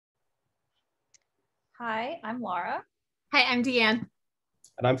Hi, I'm Laura. Hi, I'm Deanne.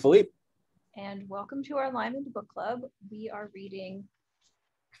 And I'm Philippe. And welcome to our Lymond Book Club. We are reading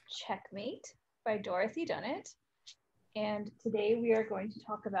Checkmate by Dorothy Dunnett. And today we are going to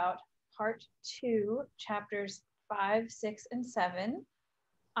talk about part 2, chapters 5, 6, and 7.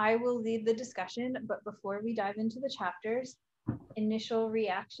 I will lead the discussion, but before we dive into the chapters, initial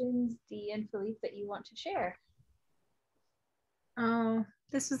reactions, Dee and Philippe, that you want to share. Oh,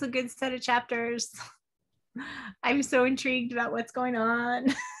 this was a good set of chapters. I'm so intrigued about what's going on.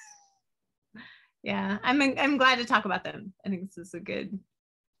 Yeah, I'm glad to talk about them. I think this is a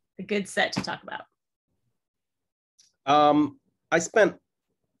good set to talk about. I spent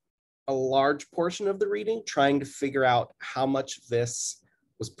a large portion of the reading trying to figure out how much of this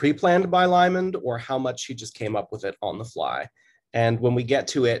was pre-planned by Lymond or how much he just came up with it on the fly. And when we get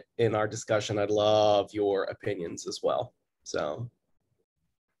to it in our discussion, I'd love your opinions as well. So.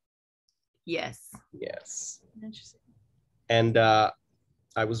 Yes. Interesting. And I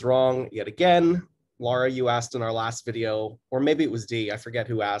was wrong yet again. Laura, you asked in our last video, or maybe it was Dee, I forget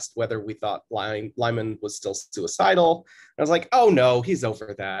who asked, whether we thought Lymond was still suicidal. I was like, oh no, he's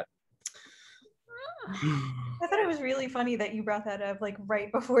over that. I thought it was really funny that you brought that up, like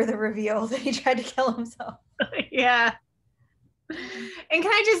right before the reveal that he tried to kill himself. Yeah. And can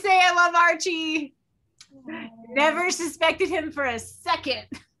I just say, I love Archie. Never suspected him for a second.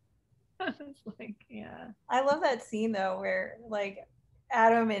 It's like, yeah. I love that scene though, where like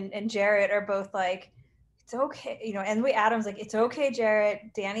Adam and Jarrett are both like, it's okay, and the way Adam's like, it's okay,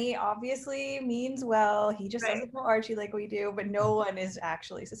 Jarrett. Danny obviously means well. He just doesn't know Archie like we do, but no one is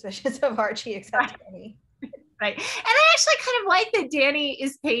actually suspicious of Archie except Danny. Right. And I actually kind of like that Danny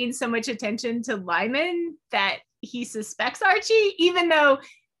is paying so much attention to Lymond that he suspects Archie, even though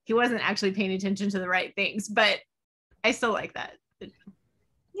he wasn't actually paying attention to the right things. But I still like that.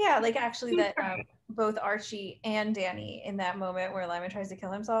 Yeah, like actually that both Archie and Danny in that moment where Lymond tries to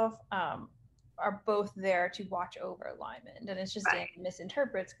kill himself are both there to watch over Lymond. And it's just Danny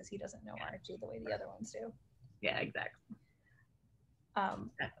misinterprets because he doesn't know Archie the way the other ones do. Yeah, exactly.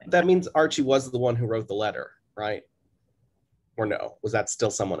 That means Archie was the one who wrote the letter, right? Or no? Was that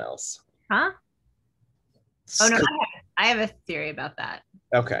still someone else? Huh? Oh, no, I have a theory about that.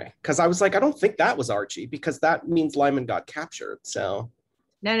 Okay, because I was like, I don't think that was Archie, because that means Lymond got captured, so...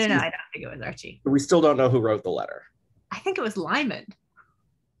 No, I don't think it was Archie. We still don't know who wrote the letter. I think it was Lymond.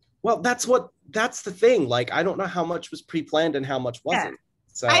 Well, that's the thing. Like, I don't know how much was pre-planned and how much wasn't.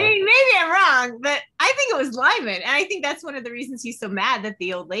 Yeah. So I mean, maybe I'm wrong, but I think it was Lymond. And I think that's one of the reasons he's so mad that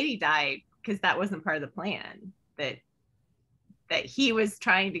the old lady died, because that wasn't part of the plan. That he was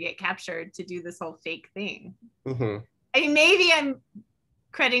trying to get captured to do this whole fake thing. Mm-hmm. I mean, maybe I'm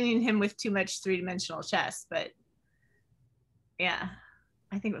crediting him with too much three-dimensional chess, but yeah.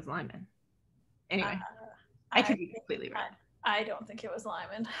 I think it was Lymond. Anyway, I could be completely wrong. I don't think it was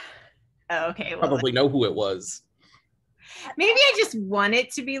Lymond. Oh, okay. Well, probably know who it was. Maybe I just want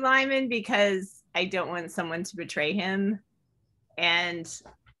it to be Lymond because I don't want someone to betray him. And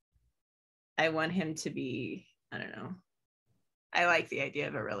I want him to be, I don't know. I like the idea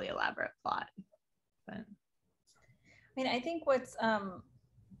of a really elaborate plot. But I mean, I think what's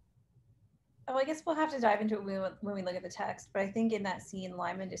I guess we'll have to dive into it when we look at the text, but I think in that scene,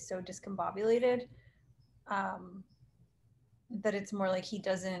 Lymond is so discombobulated that it's more like he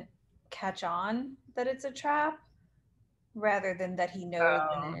doesn't catch on that it's a trap rather than that he knows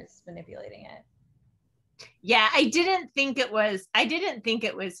and is manipulating it. Yeah, I didn't think it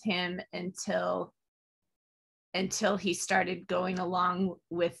was him until he started going along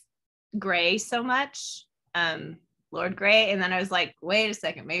with Gray so much. Lord Gray, and then I was like, wait a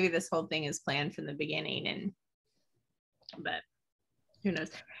second, maybe this whole thing is planned from the beginning, but who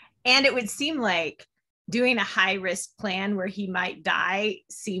knows. And it would seem like doing a high-risk plan where he might die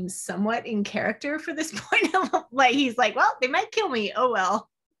seems somewhat in character for this point. Like, he's like, well, they might kill me, oh well,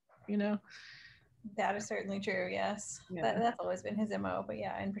 That is certainly true, yes. Yeah. That's always been his MO, but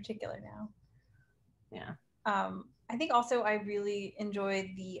yeah, in particular now. Yeah. I think also I really enjoyed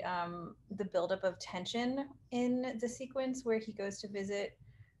the buildup of tension in the sequence where he goes to visit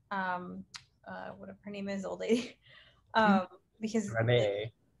whatever her name is, old lady, because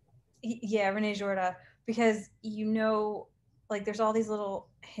Renee. Renee Jorda, because like there's all these little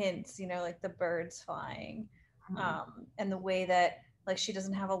hints, like the birds flying, and the way that like she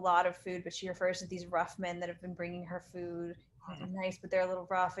doesn't have a lot of food, but she refers to these rough men that have been bringing her food. They're nice, but they're a little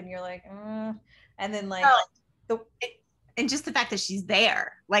rough, and you're like, and then like. And just the fact that she's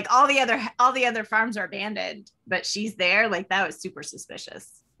there, like all the other farms are abandoned, but she's there, like that was super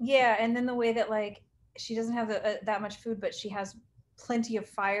suspicious. Yeah, and then the way that like she doesn't have that much food, but she has plenty of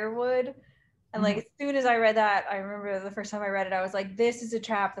firewood, And like as soon as I read that, I remember the first time I read it, I was like, this is a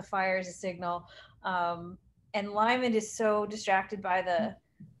trap, the fire is a signal. And Lymond is so distracted by the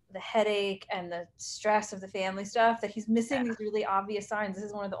headache and the stress of the family stuff that he's missing these really obvious signs. This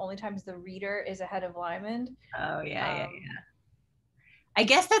is one of the only times the reader is ahead of Lymond. Oh yeah. I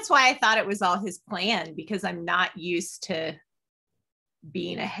guess that's why I thought it was all his plan, because I'm not used to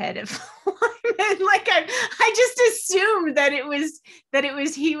being ahead of Lymond. Like I just assumed that it was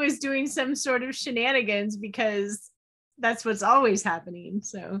he was doing some sort of shenanigans, because that's what's always happening.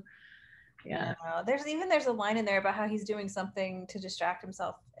 So yeah. There's a line in there about how he's doing something to distract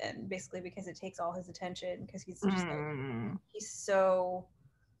himself, and basically because it takes all his attention, because he's just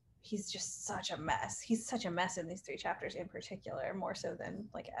he's just such a mess. He's such a mess in these 3 chapters in particular, more so than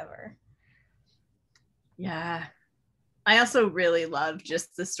like ever. Yeah. I also really love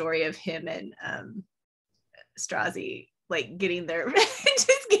just the story of him and Strozzi like getting their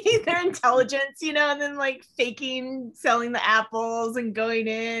intelligence, and then like faking selling the apples and going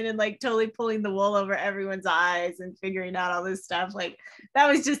in and like totally pulling the wool over everyone's eyes and figuring out all this stuff. Like that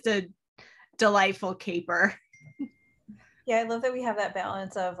was just a delightful caper. Yeah, I love that we have that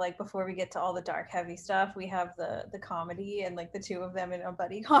balance of like, before we get to all the dark heavy stuff, we have the comedy, and like the 2 of them in a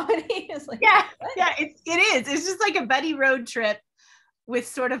buddy comedy. It's like, it is. It's just like a buddy road trip with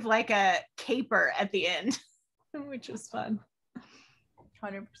sort of like a caper at the end, which was fun.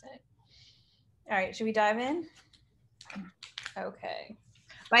 100%. All right, should we dive in? Okay.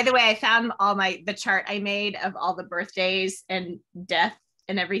 By the way, I found the chart I made of all the birthdays and death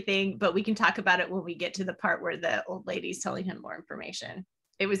and everything, but we can talk about it when we get to the part where the old lady's telling him more information.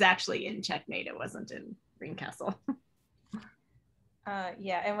 It was actually in Checkmate. It wasn't in Greencastle.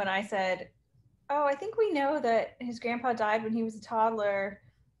 Yeah, and when I said, oh, I think we know that his grandpa died when he was a toddler,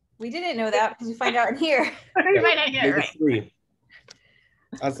 we didn't know that because we find out in here. We find out here, right?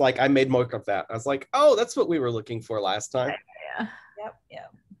 I was like, I made note of that. I was like, oh, that's what we were looking for last time. Yeah. Yep.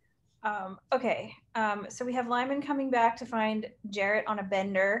 Okay, so we have Lymond coming back to find Jarrett on a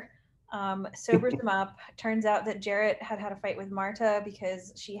bender, sobers him up. Turns out that Jarrett had a fight with Marta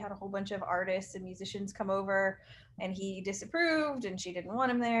because she had a whole bunch of artists and musicians come over, and he disapproved, and she didn't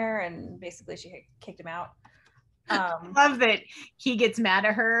want him there, and basically she kicked him out. I love that he gets mad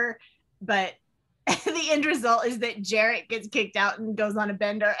at her, but the end result is that Jarrett gets kicked out and goes on a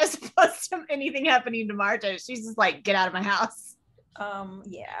bender, as opposed to anything happening to Marta. She's just like, get out of my house.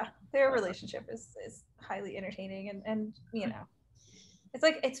 Yeah, their relationship is highly entertaining, and it's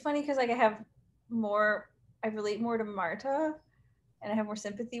like, it's funny because like I relate more to Marta, and I have more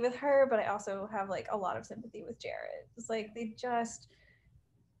sympathy with her, but I also have like a lot of sympathy with Jarrett. It's like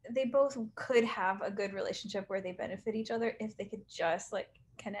they both could have a good relationship where they benefit each other if they could just like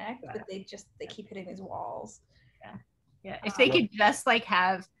connect, but they keep hitting these walls. Yeah. If they could just like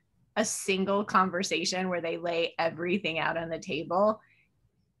have a single conversation where they lay everything out on the table,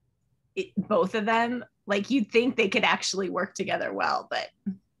 both of them, like, you'd think they could actually work together well, but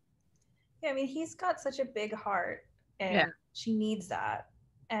yeah, I mean, he's got such a big heart, and she needs that,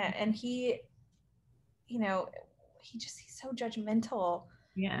 and he, he's so judgmental.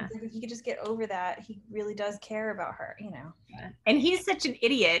 Yeah, like, if he could just get over that, he really does care about her. And he's such an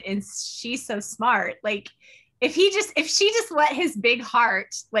idiot, and she's so smart. Like, if she just let his big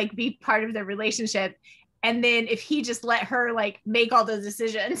heart like be part of their relationship, and then if he just let her like make all those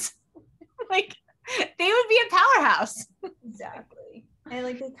decisions, like, they would be a powerhouse. Exactly. And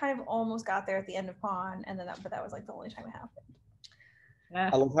like, they kind of almost got there at the end of Pawn, and then but that was like the only time it happened. Yeah.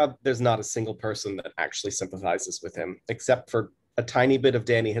 I love how there's not a single person that actually sympathizes with him, except for a tiny bit of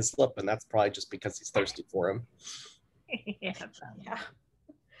Danny Hislop, and that's probably just because he's thirsty for him. Yeah.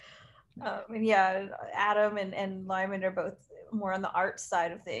 And yeah, Adam and Lymond are both more on the art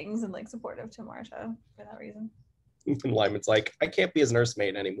side of things and like supportive to Marta for that reason. And Lymond's like, I can't be his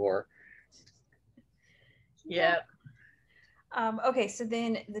nursemaid anymore. Yeah. Okay, so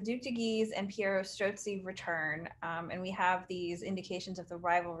then the Duc de Guise and Piero Strozzi return, and we have these indications of the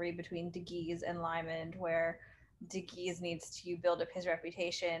rivalry between de Guise and Lymond, where de Guise needs to build up his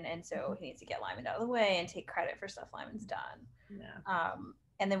reputation, and so he needs to get Lymond out of the way and take credit for stuff Lymond's done. Yeah.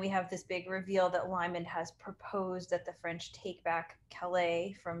 And then we have this big reveal that Lymond has proposed that the French take back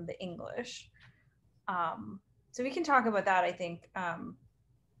Calais from the English. So we can talk about that, I think.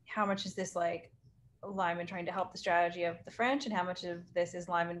 How much is this like Lymond trying to help the strategy of the French, and how much of this is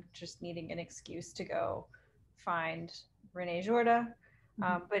Lymond just needing an excuse to go find René Jourda?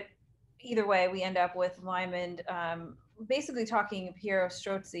 But either way, we end up with Lymond basically talking Piero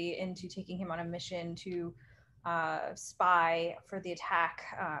Strozzi into taking him on a mission to spy for the attack,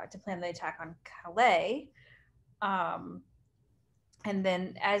 to plan the attack on Calais. And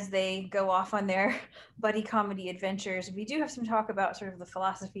then as they go off on their buddy comedy adventures, we do have some talk about sort of the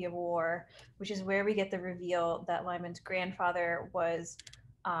philosophy of war, which is where we get the reveal that Lymond's grandfather was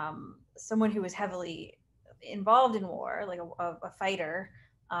someone who was heavily involved in war, like a fighter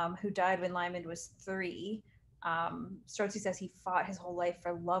who died when Lymond was 3. Strozzi says he fought his whole life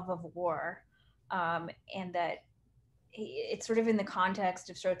for love of war, and that it's sort of in the context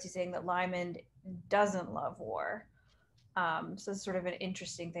of Strozzi saying that Lymond doesn't love war. So it's sort of an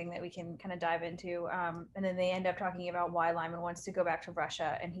interesting thing that we can kind of dive into. And then they end up talking about why Lymond wants to go back to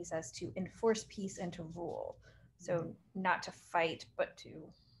Russia, and he says to enforce peace and to rule. So not to fight, but to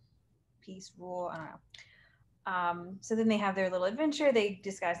peace, rule. I don't know. So then they have their little adventure. They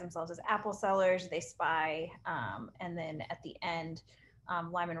disguise themselves as apple sellers. They spy, and then at the end,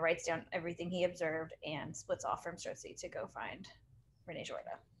 Lymond writes down everything he observed and splits off from Strozzi to go find Renee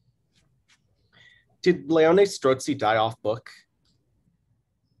Jorda. Did Leone Strozzi die off book?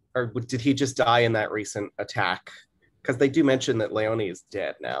 Or did he just die in that recent attack? Because they do mention that Leone is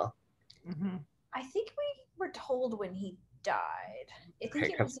dead now. Mm-hmm. I think we were told when he died.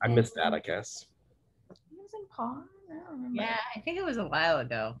 I missed that, I guess. He was in Pawn? I don't remember. Yeah, I think it was a while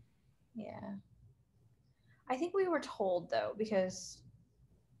ago. Yeah. I think we were told, though, because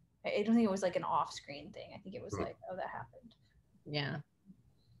I don't think it was like an off-screen thing. I think it was like, oh, that happened. Yeah.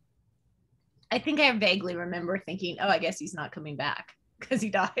 I think I vaguely remember thinking, oh, I guess he's not coming back because he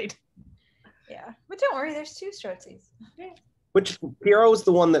died. Yeah. But don't worry, there's 2 Strozzis. Which Piero was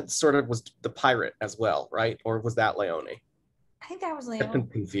the one that sort of was the pirate as well, right? Or was that Leone? I think that was I'm Leone.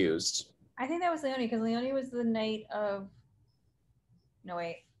 confused. I think that was Leone because Leone was the knight of. No,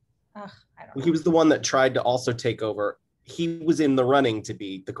 wait. Ugh, I don't know. He was the one that tried to also take over. He was in the running to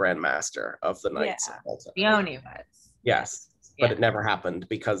be the Grand Master of the Knights of Malta. Leone was. Yes, Yeah. but it never happened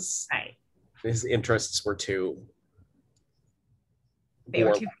because his interests were too. They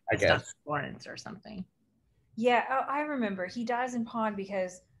were too I guess. Florence or something. Yeah, I remember. He dies in Pawn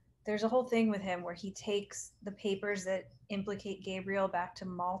because there's a whole thing with him where he takes the papers that implicate Gabriel back to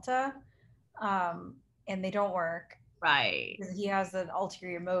Malta, and they don't work. Right. Because he has an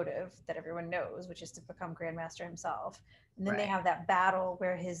ulterior motive that everyone knows, which is to become Grandmaster himself. And then they have that battle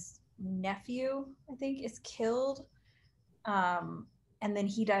where his nephew, I think, is killed. And then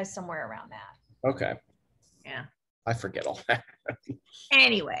he dies somewhere around that. Okay. Yeah. I forget all that.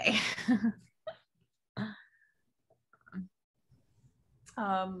 Anyway.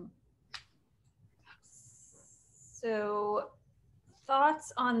 So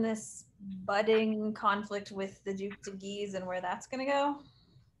thoughts on this budding conflict with the Duke de Guise and where that's going to go?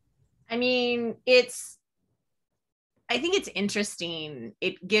 I mean, I think it's interesting.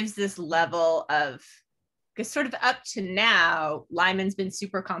 It gives this level of, because sort of up to now, Lymond's been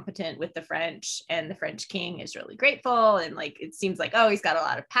super competent with the French, and the French king is really grateful. And like, it seems like, oh, he's got a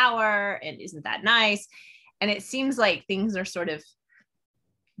lot of power and isn't that nice? And it seems like things are sort of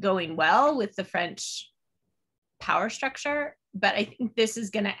going well with the French power structure. But I think this is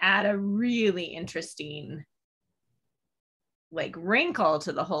going to add a really interesting like wrinkle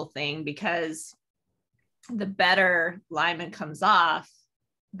to the whole thing, because the better Lymond comes off,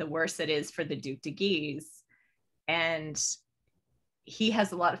 the worse it is for the Duke de Guise. And he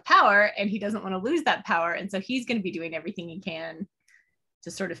has a lot of power and he doesn't want to lose that power. And so he's going to be doing everything he can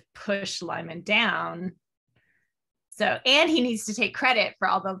to sort of push Lymond down. So, and he needs to take credit for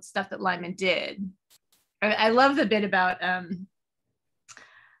all the stuff that Lymond did. I love the bit about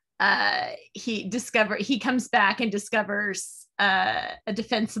he comes back and discovers a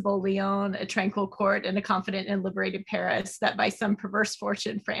defensible Lyon, a tranquil court, and a confident and liberated Paris, that by some perverse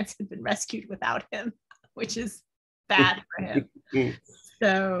fortune France had been rescued without him, which is bad for him.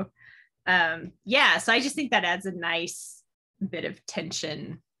 So so I just think that adds a nice bit of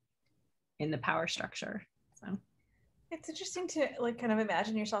tension in the power structure. So it's interesting to like kind of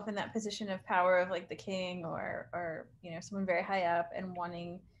imagine yourself in that position of power of like the king or you know, someone very high up, and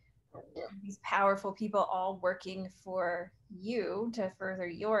wanting these powerful people all working for you to further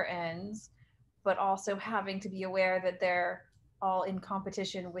your ends, but also having to be aware that they're all in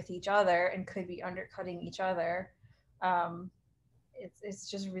competition with each other and could be undercutting each other. It's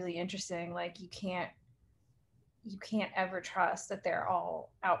just really interesting. Like you can't ever trust that they're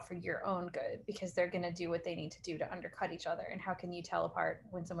all out for your own good, because they're going to do what they need to do to undercut each other. And how can you tell apart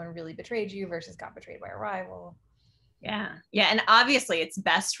when someone really betrayed you versus got betrayed by a rival? Yeah. And obviously it's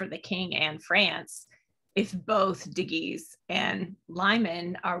best for the king and France if both de Guise and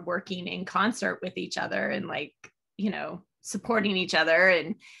Lymond are working in concert with each other and like, you know, supporting each other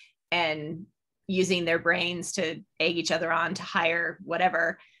and using their brains to egg each other on to hire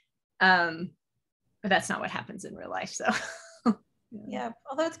whatever. But that's not what happens in real life. So Yeah,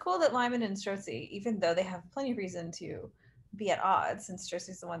 although it's cool that Lymond and Strozzi, even though they have plenty of reason to be at odds, since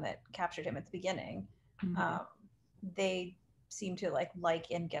Strozzi's the one that captured him at the beginning, they seem to like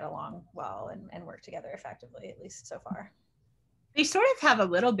and get along well and work together effectively, at least so far. They sort of have a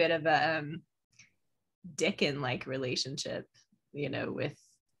little bit of a Dickon-like relationship,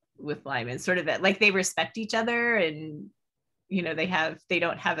 with Lymond, sort of like they respect each other, and they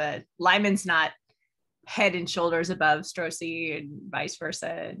don't have a Lymond's not head and shoulders above Strozzi and vice versa.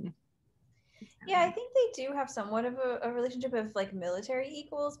 And yeah, I think they do have somewhat of a relationship of like military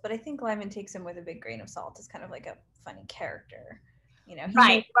equals, but I think Lymond takes him with a big grain of salt as kind of like a funny character. He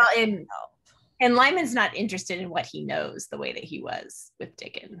right. Well, and Lymond's not interested in what he knows the way that he was with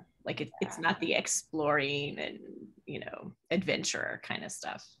Dickon. Like it's not the exploring and adventurer kind of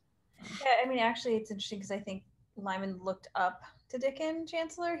stuff. Yeah, I mean, actually, it's interesting because I think Lymond looked up to Dickon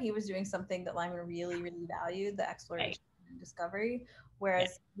Chancellor. He was doing something that Lymond really, really valued, the exploration and discovery.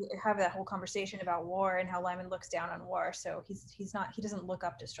 Whereas you have that whole conversation about war and how Lymond looks down on war. So he doesn't look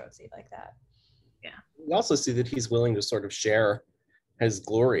up to Strozzi like that. Yeah. We also see that he's willing to sort of share his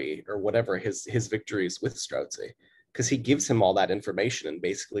glory or whatever, his victories with Strozzi, because he gives him all that information and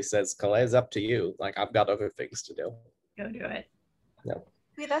basically says, Calais is up to you. Like, I've got other things to do. Go do it. No.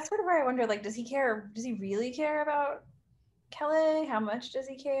 Yeah, that's sort of where I wonder, like, does he care? Does he really care about Calais? How much does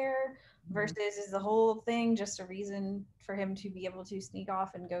he care? Versus is the whole thing just a reason for him to be able to sneak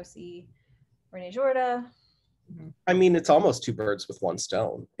off and go see Rene Jourda? I mean, it's almost two birds with one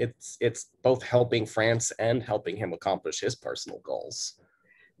stone. It's both helping France and helping him accomplish his personal goals.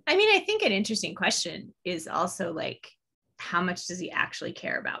 I mean, I think an interesting question is also like, how much does he actually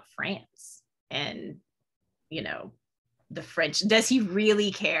care about France? And, the French, does he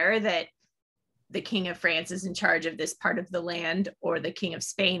really care that the King of France is in charge of this part of the land, or the King of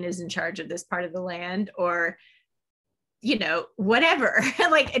Spain is in charge of this part of the land, or, whatever?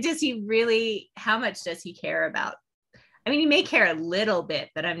 Like, does he really, how much does he care about? I mean, he may care a little bit,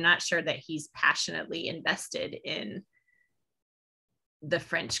 but I'm not sure that he's passionately invested in the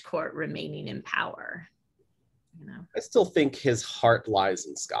French court remaining in power. I still think his heart lies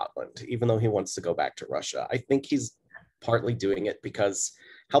in Scotland, even though he wants to go back to Russia. I think he's partly doing it because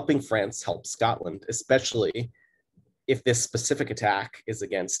helping France helps Scotland, especially if this specific attack is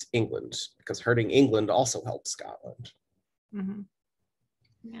against England, because hurting England also helps Scotland.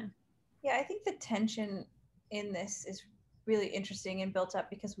 Yeah, I think the tension in this is really interesting and built up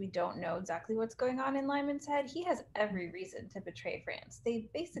because we don't know exactly what's going on in Lymond's head. He has every reason to betray France. They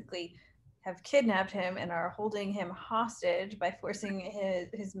basically have kidnapped him and are holding him hostage by forcing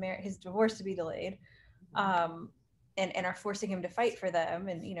his divorce to be delayed, and are forcing him to fight for them.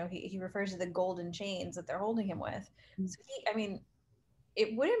 And he refers to the golden chains that they're holding him with. So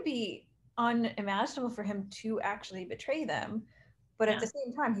it wouldn't be unimaginable for him to actually betray them. But at the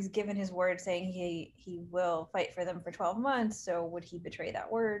same time, he's given his word saying he will fight for them for 12 months. So would he betray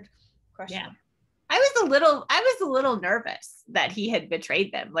that word? Question. Yeah. I was a little nervous that he had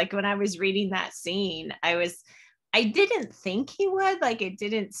betrayed them. Like when I was reading that scene, I didn't think he would. Like it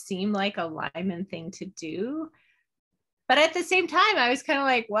didn't seem like a Lymond thing to do. But at the same time, I was kind of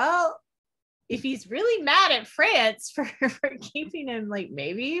like, well, if he's really mad at France for keeping him, like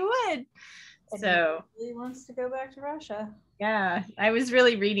maybe he would. And so he really wants to go back to Russia. Yeah, I was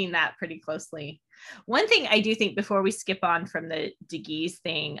really reading that pretty closely. One thing I do think before we skip on from the de Guise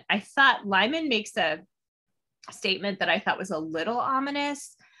thing, I thought Lymond makes a statement that I thought was a little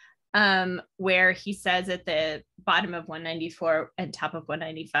ominous, where he says at the bottom of 194 and top of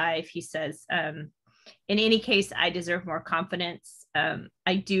 195, he says, in any case, I deserve more confidence.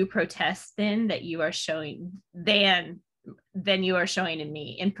 I do protest then that you are showing than you are showing in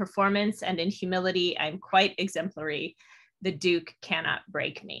me. In performance and in humility, I'm quite exemplary. The Duke cannot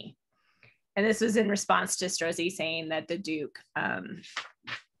break me. And this was in response to Strozzi saying that the Duke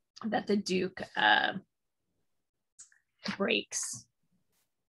breaks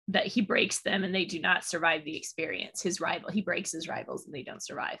them and they do not survive the experience. He breaks his rivals and they don't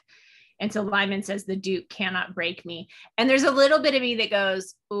survive. And so Lymond says the Duke cannot break me. And there's a little bit of me that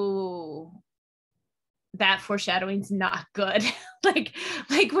goes, ooh, that foreshadowing's not good. like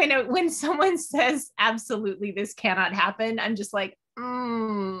when someone says absolutely this cannot happen, I'm just like,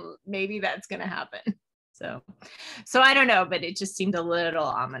 maybe that's gonna happen. So I don't know, but it just seemed a little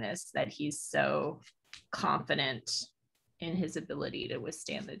ominous that he's so confident in his ability to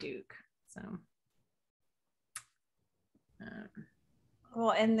withstand the Duke. So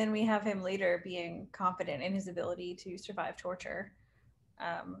well, and then we have him later being confident in his ability to survive torture,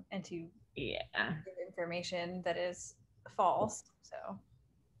 and to give information that is false. So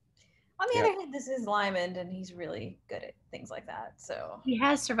On the other hand, this is Lymond, and he's really good at things like that. So he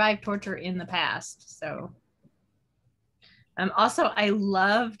has survived torture in the past. So also, I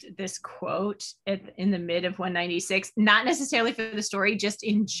loved this quote in the mid of 196, not necessarily for the story, just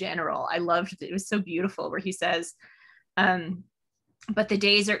in general. I loved it. It was so beautiful, where he says, but the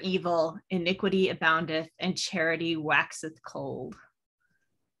days are evil, iniquity aboundeth, and charity waxeth cold.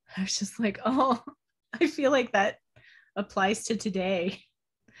 I was just like, oh, I feel like that applies to today.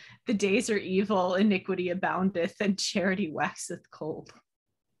 The days are evil, iniquity aboundeth, and charity waxeth cold.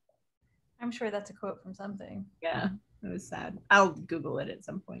 I'm sure that's a quote from something. Yeah, it was sad. I'll Google it at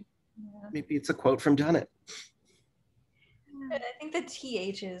some point. Yeah. Maybe it's a quote from Dunnett. And I think the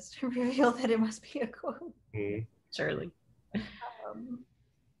THs reveal that it must be a quote. Surely.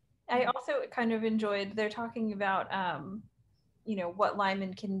 I also kind of enjoyed, they're talking about, what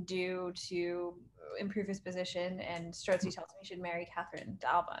Lymond can do to improve his position, and Strozzi tells him he should marry Catherine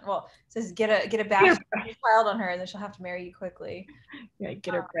d'Albon. Well, it says get a bastard child on her, and then she'll have to marry you quickly. Yeah,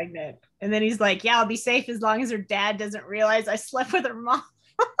 get her pregnant. And then he's like, yeah, I'll be safe as long as her dad doesn't realize I slept with her mom.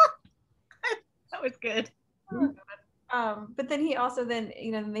 That was good. But then he also then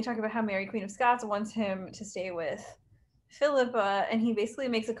they talk about how Mary Queen of Scots wants him to stay with Philippa, and he basically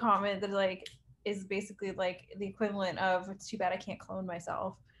makes a comment that is basically like the equivalent of, it's too bad I can't clone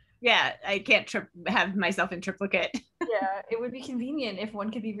myself. Yeah, I can't have myself in triplicate. Yeah, it would be convenient if one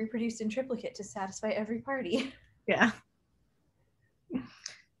could be reproduced in triplicate to satisfy every party. Yeah.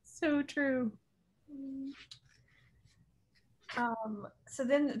 So true. So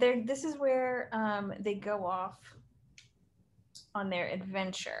then this is where they go off on their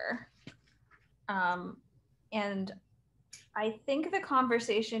adventure. And I think the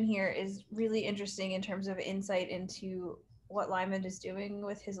conversation here is really interesting in terms of insight into what Lymond is doing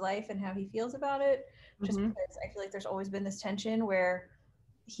with his life and how he feels about it. Just because I feel like there's always been this tension where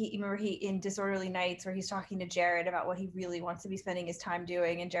he in Disorderly Nights, where he's talking to Jared about what he really wants to be spending his time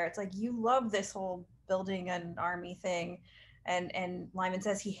doing, and Jared's like, you love this whole building an army thing, and Lymond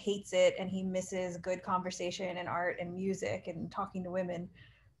says he hates it and he misses good conversation and art and music and talking to women.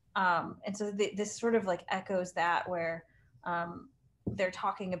 And so this sort of like echoes that, where they're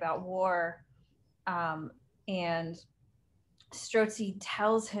talking about war, and Strozzi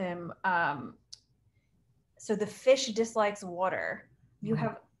tells him, so the fish dislikes water. You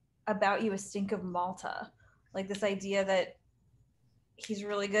have about you a stink of Malta. Like this idea that he's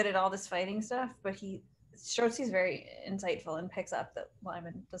really good at all this fighting stuff, but Strozzi's very insightful and picks up that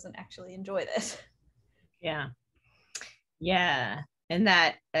Lymond doesn't actually enjoy this. Yeah. Yeah. And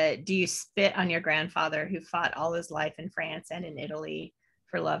that, do you spit on your grandfather who fought all his life in France and in Italy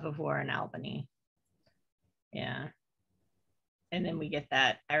for love of war in Albany? Yeah. And then we get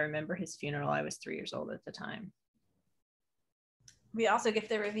that, I remember his funeral, I was 3 years old at the time. We also get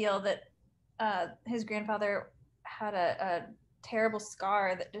the reveal that his grandfather had a terrible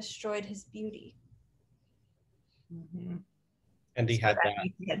scar that destroyed his beauty. Mm-hmm. And he had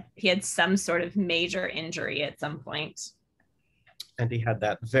that. He had some sort of major injury at some point. And he had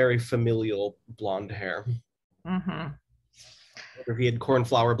that very familial blonde hair. Mm-hmm. Or he had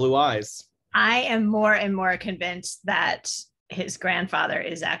cornflower blue eyes. I am more and more convinced that his grandfather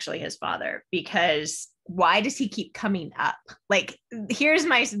is actually his father, because why does he keep coming up? Like,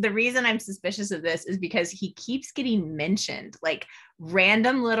 the reason I'm suspicious of this is because he keeps getting mentioned, like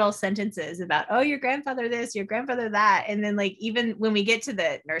random little sentences about, oh, your grandfather this, your grandfather that. And then like, even when we get to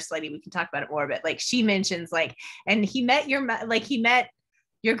the nurse lady, we can talk about it more, but like she mentions like, and he met your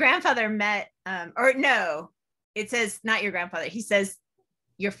grandfather met, or no, it says not your grandfather. He says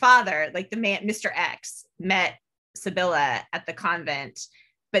your father, like the man, Mr. X, met Sibylla at the convent,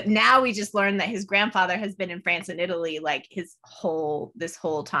 but now we just learned that his grandfather has been in France and Italy like this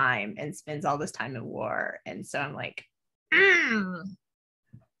whole time and spends all this time in war. And so I'm like,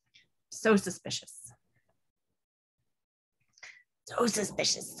 so suspicious. Because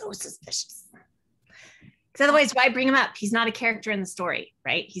otherwise, why bring him up? He's not a character in the story,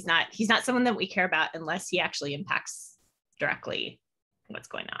 right? He's not someone that we care about unless he actually impacts directly what's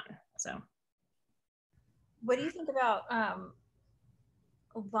going on. So what do you think about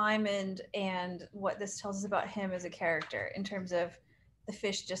Lymond and what this tells us about him as a character in terms of the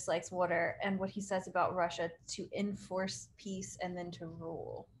fish dislikes water and what he says about Russia to enforce peace and then to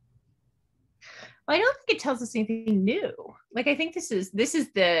rule? Well, I don't think it tells us anything new. Like, I think this is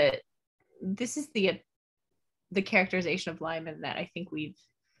the characterization of Lymond that I think we've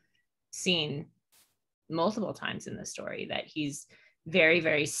seen multiple times in the story, that he's very,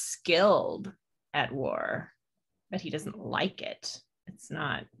 very skilled at war, but he doesn't like it. It's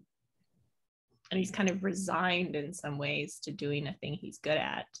not, and he's kind of resigned in some ways to doing a thing he's good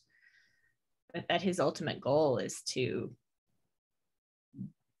at. but that his ultimate goal is to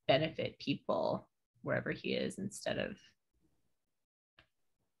benefit people wherever he is instead of,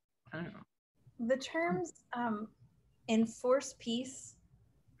 I don't know. The terms enforce peace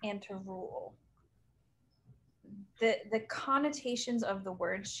and to rule. The connotations of the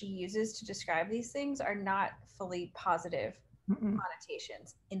words she uses to describe these things are not fully positive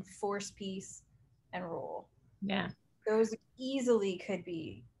connotations. Enforce peace and rule. Yeah. Those easily could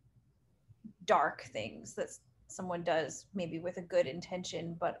be dark things that someone does, maybe with a good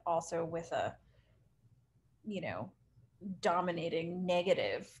intention, but also with a, dominating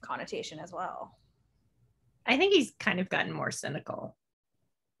negative connotation as well. I think he's kind of gotten more cynical.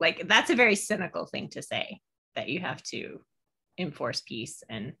 Like, that's a very cynical thing to say, that you have to enforce peace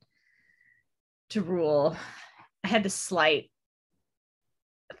and to rule. I had this slight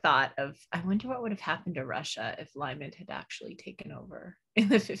thought of, I wonder what would have happened to Russia if Lymond had actually taken over in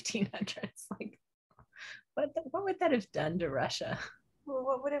the 1500s. Like, what would that have done to Russia? Well,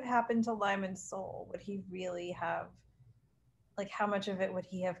 what would have happened to Lymond's soul? Would he really have, like, how much of it would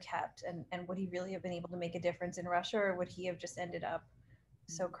he have kept, and would he really have been able to make a difference in Russia, or would he have just ended up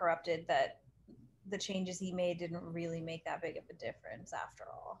so corrupted that the changes he made didn't really make that big of a difference after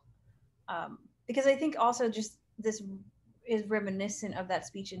all? Because I think also just this is reminiscent of that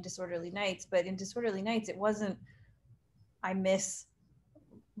speech in Disorderly Nights, but in Disorderly Nights, it wasn't, I miss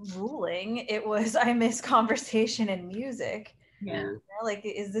ruling, it was, I miss conversation and music. Yeah. Like,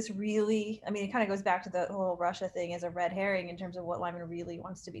 is this really, I mean, it kind of goes back to the whole Russia thing as a red herring in terms of what Lymond really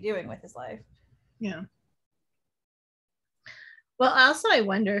wants to be doing with his life. Yeah. Well, also, I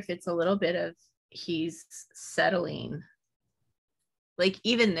wonder if it's a little bit of he's settling. Like,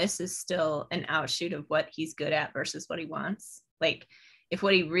 even this is still an outshoot of what he's good at versus what he wants. Like, if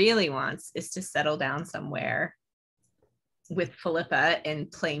what he really wants is to settle down somewhere with Philippa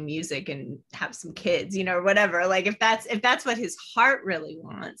and play music and have some kids, or whatever. Like, if that's what his heart really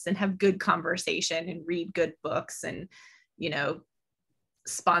wants, and have good conversation and read good books and,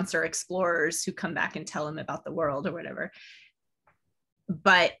 sponsor explorers who come back and tell him about the world or whatever.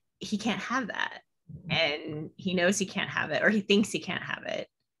 But he can't have that. And he knows he can't have it, or he thinks he can't have it.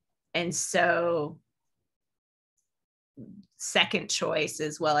 And so second choice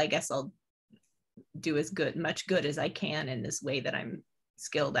is, well, I guess I'll do much good as I can in this way that I'm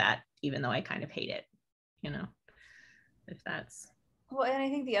skilled at, even though I kind of hate it, if that's. Well, and I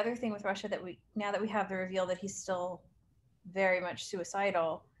think the other thing with Russia that now that we have the reveal that he's still very much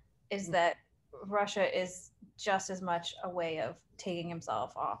suicidal, is that Russia is just as much a way of taking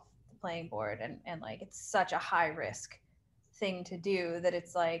himself off the playing board, and like, it's such a high risk thing to do that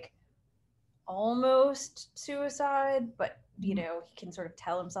it's like almost suicide, but he can sort of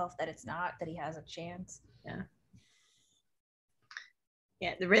tell himself that it's not, that he has a chance.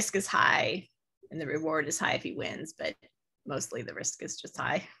 Yeah, the risk is high and the reward is high if he wins, but mostly the risk is just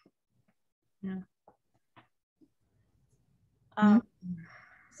high.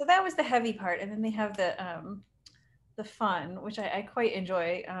 So that was the heavy part, and then they have the fun, which I quite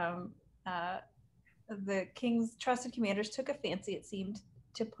enjoy. The king's trusted commanders took a fancy, it seemed,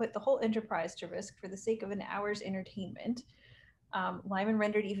 to put the whole enterprise to risk for the sake of an hour's entertainment. Lymond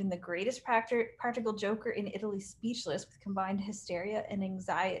rendered even the greatest practical joker in Italy speechless with combined hysteria and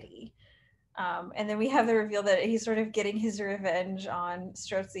anxiety. And then we have the reveal that he's sort of getting his revenge on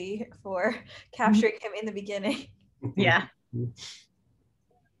Strozzi for capturing him in the beginning. Yeah.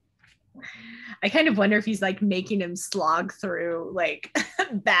 I kind of wonder if he's like making him slog through like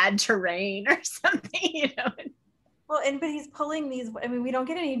bad terrain or something, Well, but he's pulling these, I mean, we don't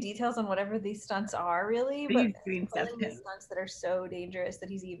get any details on whatever these stunts are really, but he's doing these stunts that are so dangerous that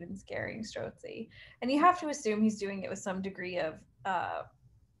he's even scaring Strozzi. And you have to assume he's doing it with some degree of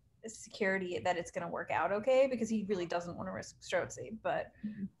security that it's going to work out okay, because he really doesn't want to risk Strozzi, but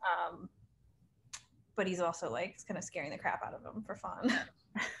he's also like kind of scaring the crap out of him for fun.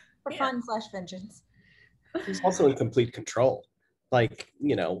 Fun/vengeance. He's also in complete control. Like,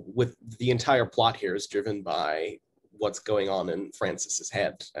 with the entire plot here is driven by what's going on in Francis's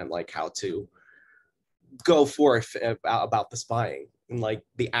head, and like how to go forth about the spying, and like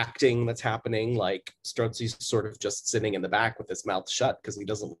the acting that's happening. Like, Strozzi's sort of just sitting in the back with his mouth shut because he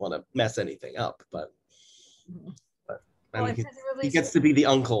doesn't want to mess anything up. But he gets to be the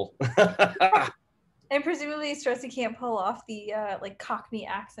uncle. And presumably Strozzi can't pull off the like Cockney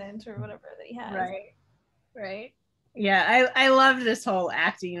accent or whatever that he has. Right. Yeah, I love this whole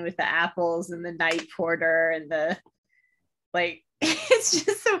acting with the apples and the night porter and the, like, it's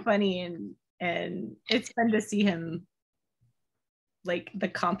just so funny, and it's fun to see him, like, the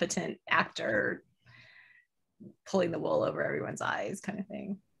competent actor pulling the wool over everyone's eyes kind of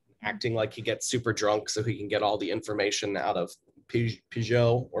thing. acting like he gets super drunk so he can get all the information out of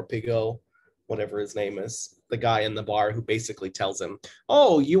Pigot, whatever his name is, the guy in the bar who basically tells him,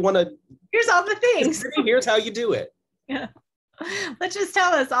 oh, you want to, here's all the things. Here's how you do it. Yeah. Let's just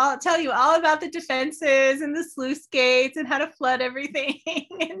tell you all about the defenses and the sluice gates and how to flood everything.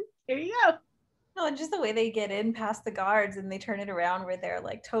 And here you go. No, and just the way they get in past the guards and they turn it around where they're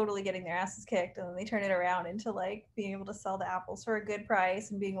like totally getting their asses kicked, and then they turn it around into like being able to sell the apples for a good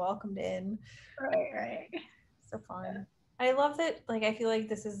price and being welcomed in. Right. So fun. I love that. Like, I feel like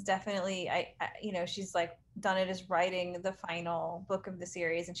this is definitely, she's like, Dunnett is writing the final book of the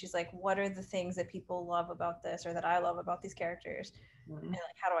series, and she's like, what are the things that people love about this, or that I love about these characters? Mm-hmm. And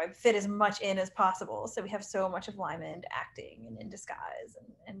like, how do I fit as much in as possible? So we have so much of Lymond acting and in disguise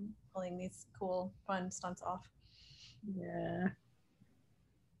and pulling these cool, fun stunts off. Yeah.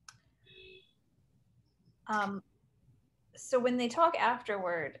 So when they talk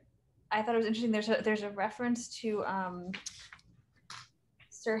afterward, I thought it was interesting. There's a reference to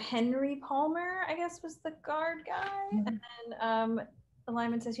Sir Henry Palmer, I guess was the guard guy. Mm-hmm. And then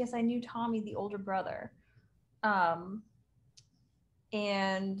Lymond says, yes, I knew Tommy, the older brother.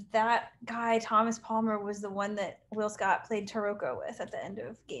 And that guy, Thomas Palmer, was the one that Will Scott played Taroko with at the end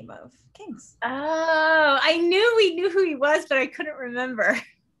of Game of Kings. Oh, we knew who he was, but I couldn't remember.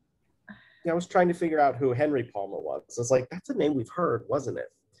 Yeah, I was trying to figure out who Henry Palmer was. I was like, that's a name we've heard, wasn't it?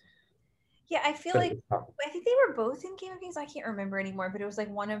 Yeah, I feel like, I think they were both in Game of Kings. I can't remember anymore, but it was like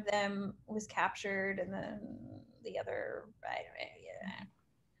one of them was captured and then the other, yeah.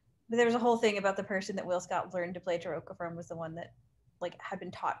 But there was a whole thing about the person that Will Scott learned to play Taroko from was the one that like had been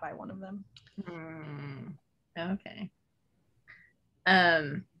taught by one of them. Okay.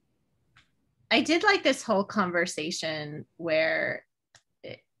 I did like this whole conversation where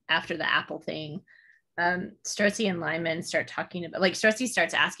after the apple thing, Strozzi and Lymond start talking about, like, Strozzi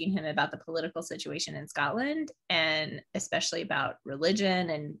starts asking him about the political situation in Scotland and especially about religion,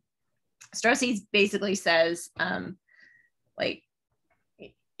 and Strozzi basically says like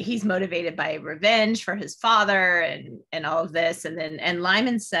he's motivated by revenge for his father and all of this, and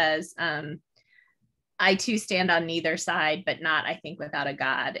Lymond says I too stand on neither side, but not, I think, without a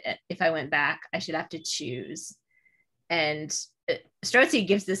God. If I went back, I should have to choose. And Strozzi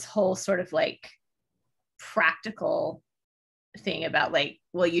gives this whole sort of like practical thing about like,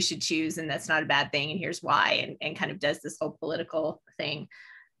 well, you should choose and that's not a bad thing and here's why, and kind of does this whole political thing.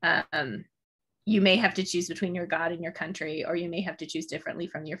 You may have to choose between your God and your country, or you may have to choose differently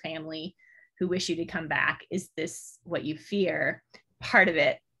from your family who wish you to come back. Is this what you fear? Part of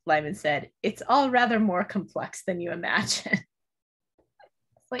it, Lymond said, it's all rather more complex than you imagine.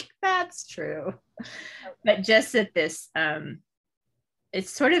 Like, that's true. But just at this, it's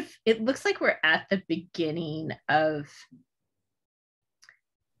sort of, it looks like we're at the beginning of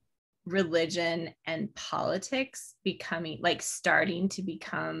religion and politics becoming, like, starting to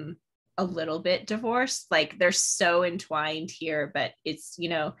become a little bit divorced. Like, they're so entwined here, but it's, you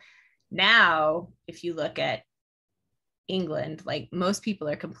know, now if you look at England, like, most people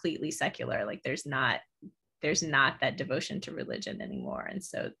are completely secular. Like, there's not that devotion to religion anymore, and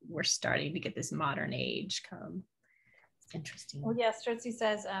so we're starting to get this modern age come. It's interesting. Well, yeah, Strozzi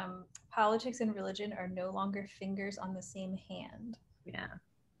says politics and religion are no longer fingers on the same hand. Yeah.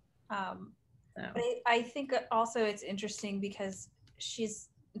 But I think also it's interesting because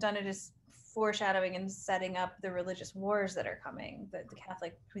Dunnett is foreshadowing and setting up the religious wars that are coming,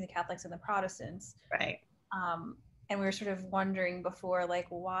 between the Catholics and the Protestants. Right. And we were sort of wondering before, like,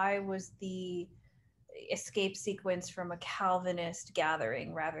 why was the escape sequence from a Calvinist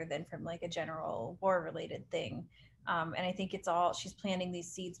gathering rather than from like a general war-related thing? And I think she's planting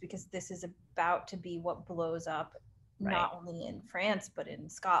these seeds because this is about to be what blows up, right, not only in France, but in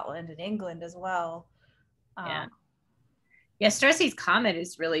Scotland and England as well. Yeah, Strozzi's comment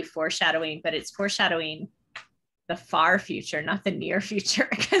is really foreshadowing, but it's foreshadowing the far future, not the near future,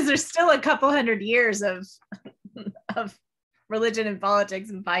 because there's still a couple hundred years of religion and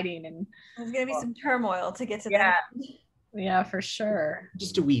politics and fighting, and there's going to be some turmoil to get to that. Them. Yeah, for sure.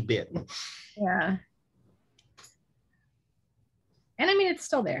 Just a wee bit. Yeah. And I mean, it's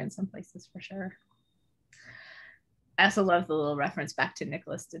still there in some places for sure. I also love the little reference back to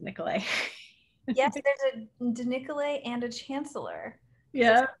Nicholas de Nicolay. Yes, there's a de Nicolay and a chancellor.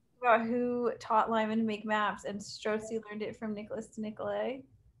 Yeah. About who taught Lymond to make maps, and Strozzi learned it from Nicholas de Nicolay,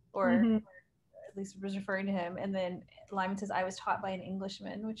 or at least was referring to him. And then Lymond says, I was taught by an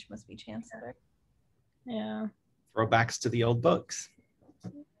Englishman, which must be chancellor. Yeah. Throwbacks to the old books.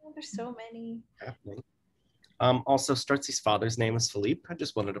 There's so many. Happening. Also, Strozzi's father's name is Philippe. I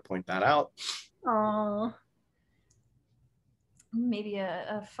just wanted to point that out. Oh. Maybe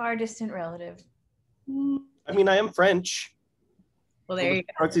a far distant relative. I mean, I am French. Well, there you go.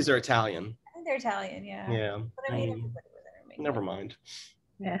 Nazis are Italian. I think they're Italian, yeah. Yeah. But I mean, everybody was Intermingling. Never mind.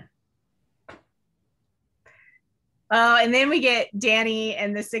 Yeah. Oh, and then we get Danny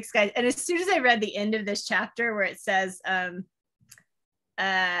and the 6 guys. And as soon as I read the end of this chapter where it says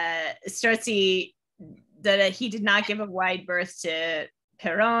Strozzi that he did not give a wide berth to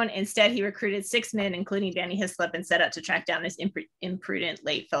Perron. Instead, he recruited 6 men, including Danny Hislop, and set out to track down this imprudent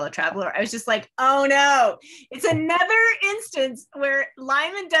late fellow traveler. I was just like, oh no, it's another instance where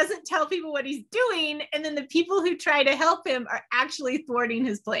Lymond doesn't tell people what he's doing, and then the people who try to help him are actually thwarting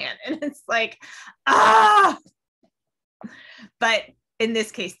his plan. And it's like, ah! But in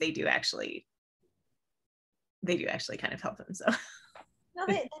this case, they do actually kind of help him. So no,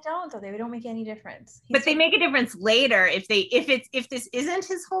 they don't though. They don't make any difference. But they make a difference later. If this isn't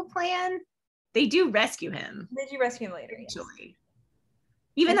his whole plan, they do rescue him. They do rescue him later, actually. Yes.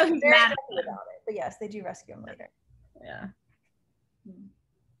 Even though he's mad about it. But yes, they do rescue him later. Yeah.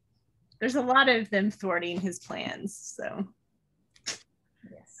 There's a lot of them thwarting his plans. So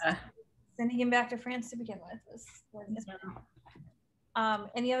yes. Sending him back to France to begin with was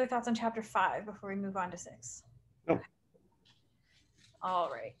any other thoughts on chapter 5 before we move on to 6? No.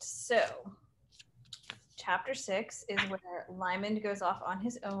 All right, so chapter 6 is where Lymond goes off on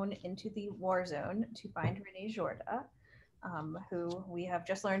his own into the war zone to find Renée Jorda, who we have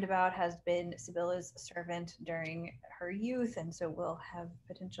just learned about has been Sibylla's servant during her youth, and so we'll have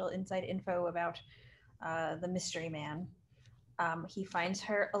potential inside info about the mystery man. He finds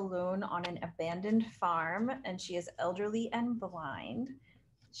her alone on an abandoned farm, and she is elderly and blind.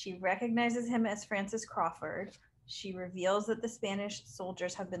 She recognizes him as Francis Crawford. She reveals that the Spanish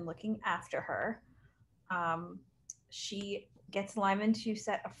soldiers have been looking after her. She gets Lymond to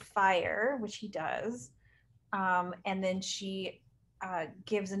set a fire, which he does. And then she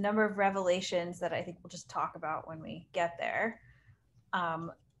gives a number of revelations that I think we'll just talk about when we get there.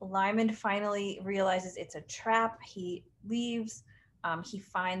 Lymond finally realizes it's a trap. He leaves. He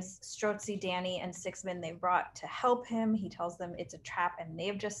finds Strozzi, Danny, and 6 men they brought to help him. He tells them it's a trap and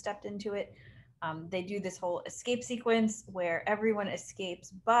they've just stepped into it. They do this whole escape sequence where everyone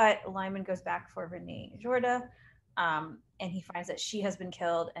escapes, but Lymond goes back for Renée Jorda, and he finds that she has been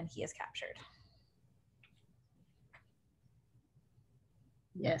killed and he is captured.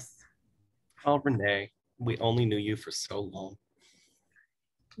 Yes. Oh, Renée, we only knew you for so long.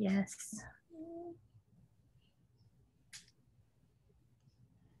 Yes.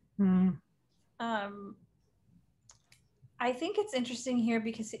 I think it's interesting here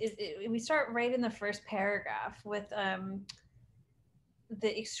because we start right in the first paragraph with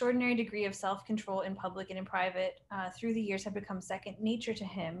the extraordinary degree of self-control in public and in private through the years have become second nature to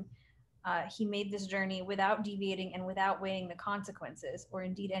him. He made this journey without deviating and without weighing the consequences or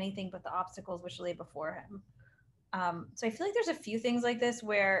indeed anything but the obstacles which lay before him. So I feel like there's a few things like this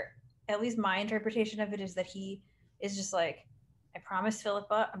where at least my interpretation of it is that he is just like, I promised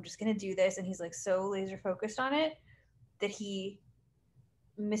Philippa, I'm just going to do this. And he's like so laser focused on it that he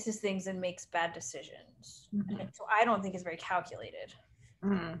misses things and makes bad decisions. Mm-hmm. So I don't think it's very calculated.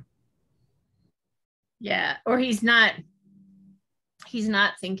 Mm-hmm. Yeah. Or he's not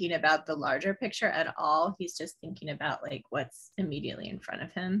thinking about the larger picture at all. He's just thinking about like what's immediately in front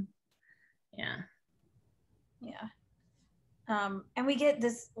of him. Yeah. Yeah. And we get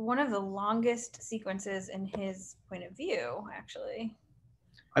this one of the longest sequences in his point of view, actually.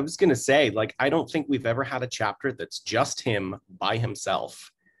 I was going to say, like, I don't think we've ever had a chapter that's just him by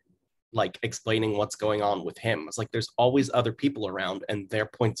himself, like explaining what's going on with him. It's like there's always other people around and their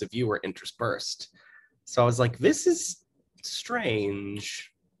points of view are interspersed. So I was like, this is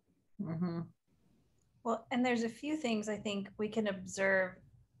strange. Mm-hmm. Well, and there's a few things I think we can observe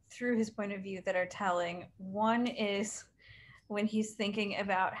through his point of view that are telling. One is when he's thinking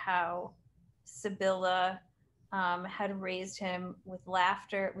about how Sibylla had raised him with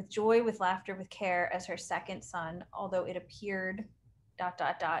laughter, with joy, with laughter, with care as her second son, although it appeared ...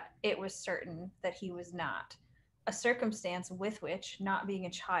 it was certain that he was not. A circumstance with which, not being a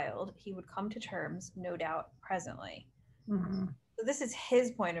child, he would come to terms, no doubt, presently. Mm-hmm. So this is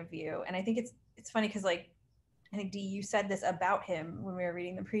his point of view, and I think it's funny because, like, I think Dee, you said this about him when we were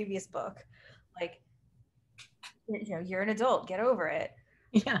reading the previous book, like, you know, you're an adult, get over it.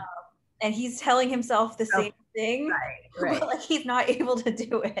 Yeah. And he's telling himself the same thing, right. but like he's not able to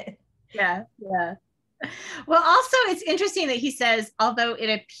do it. Yeah. Well, also it's interesting that he says, although it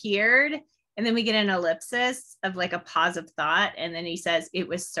appeared, and then we get an ellipsis of like a pause of thought, and then he says it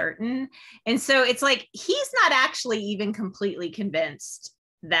was certain. And so it's like he's not actually even completely convinced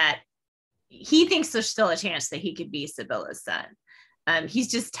that he thinks there's still a chance that he could be Sibylla's son. He's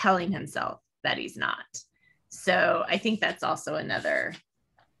just telling himself that he's not. So I think that's also another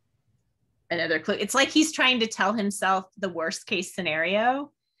clue. It's like he's trying to tell himself the worst case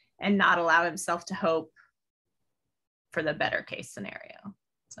scenario and not allow himself to hope for the better case scenario.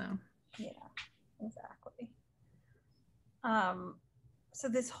 So yeah, exactly. So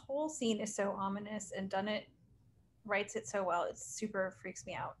this whole scene is so ominous, and Dunnett writes it so well. It super freaks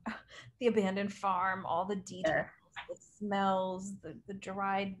me out. The abandoned farm, all the details, the smells, the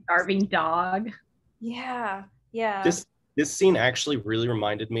dried starving dog. Yeah. This scene actually really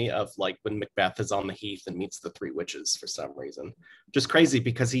reminded me of like when Macbeth is on the heath and meets the three witches for some reason. Just crazy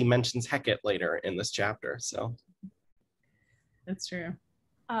because he mentions Hecate later in this chapter. So that's true.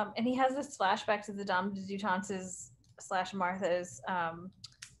 And he has this flashback to the Dame de Dutance's / Martha's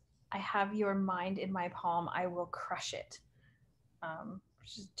I have your mind in my palm, I will crush it.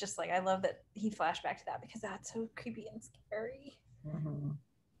 Which is just like, I love that he flashed back to that because that's so creepy and scary. Mm-hmm.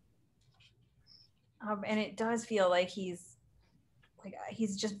 And it does feel like he's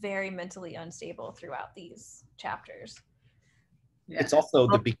just very mentally unstable throughout these chapters. Yeah. It's also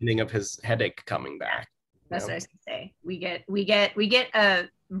the beginning of his headache coming back. That's what I was gonna say. We get a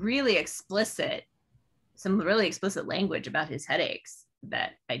really explicit, some really explicit language about his headaches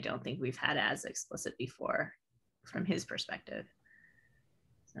that I don't think we've had as explicit before from his perspective.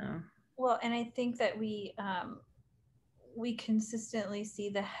 So well, and I think that we consistently see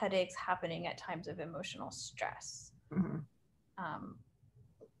the headaches happening at times of emotional stress,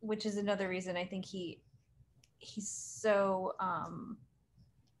 which is another reason I think he's so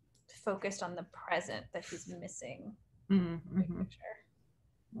focused on the present that he's missing the picture.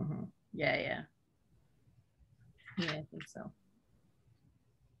 Yeah, I think so.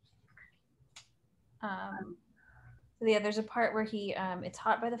 So yeah, there's a part where he it's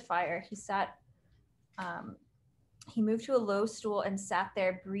hot by the fire. He moved to a low stool and sat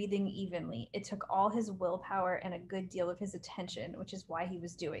there breathing evenly. It took all his willpower and a good deal of his attention, which is why he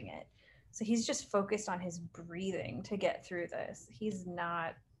was doing it. So he's just focused on his breathing to get through this. He's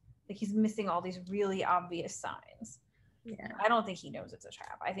not like, he's missing all these really obvious signs. Yeah. I don't think he knows it's a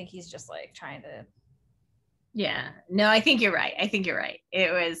trap. I think he's just like trying to. Yeah, no, I think you're right.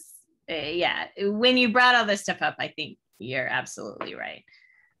 It was, when you brought all this stuff up, I think you're absolutely right.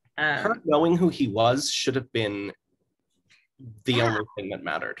 Her knowing who he was should have been the only thing that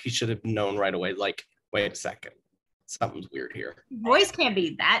mattered. He should have known right away, like, wait a second, something's weird here. Voice can't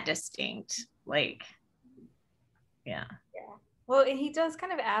be that distinct. Like, yeah. Well, he does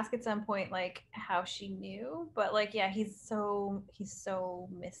kind of ask at some point, like, how she knew, but like, yeah, he's so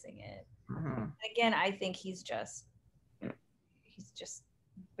missing it. Again, I think he's just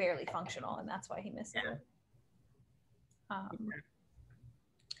barely functional, and that's why he misses it.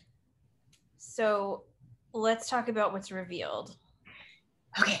 So let's talk about what's revealed.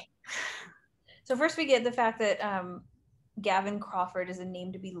 Okay. So first we get the fact that Gavin Crawford is a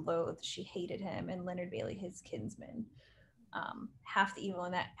name to be loathed. She hated him, and Leonard Bailey, his kinsman. Half the evil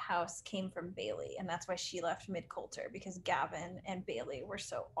in that house came from Bailey, and that's why she left mid-Coulter, because Gavin and Bailey were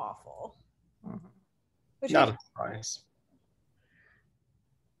so awful. Which not a surprise.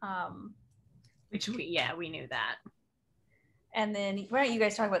 Which we knew that. And then why don't you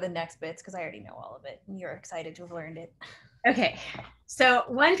guys talk about the next bits, because I already know all of it and you're excited to have learned it. Okay, so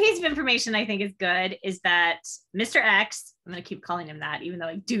one piece of information I think is good is that Mr. X, I'm going to keep calling him that even though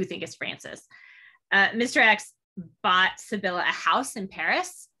I do think it's Francis, Mr. X bought Sibylla a house in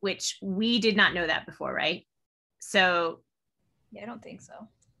Paris, which we did not know that before, right? So yeah, I don't think so.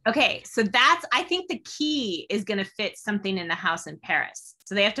 Okay, so that's, I think the key is going to fit something in the house in Paris.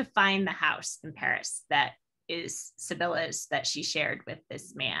 So they have to find the house in Paris that is Sibylla's, that she shared with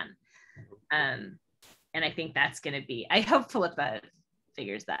this man. And I think that's going to be, I hope Philippa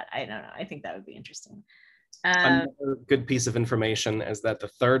figures that. I don't know. I think that would be interesting. Another good piece of information is that the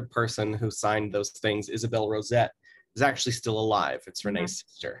third person who signed those things, Isabelle Rosette, is actually still alive. It's Renee's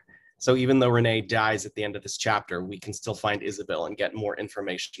sister. So even though Renee dies at the end of this chapter, we can still find Isabelle and get more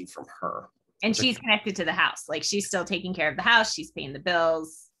information from her. And she's connected to the house. Like, she's still taking care of the house. She's paying the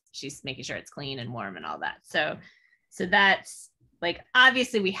bills. She's making sure it's clean and warm and all that. So that's like,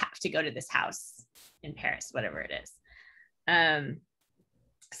 obviously we have to go to this house in Paris, whatever it is.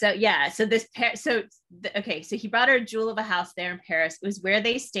 So he brought her a jewel of a house there in Paris. It was where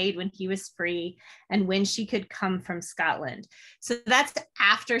they stayed when he was free and when she could come from Scotland. So that's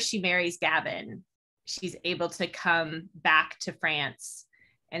after she marries Gavin. She's able to come back to France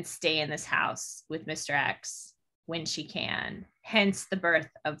and stay in this house with Mr. X when she can. Hence the birth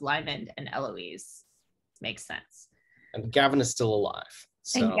of Lymond and Eloise. Makes sense. And Gavin is still alive.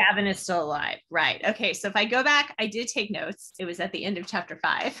 So. And Gavin is still alive. Right. Okay. So if I go back, I did take notes. It was at the end of chapter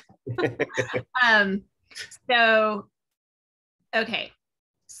 5. So, okay.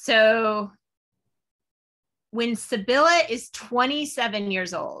 So when Sibylla is 27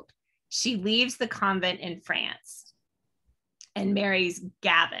 years old, she leaves the convent in France and marries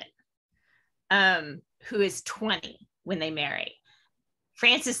Gavin, who is 20 when they marry.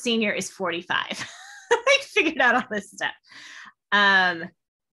 Francis Sr. is 45. I figured out all this stuff.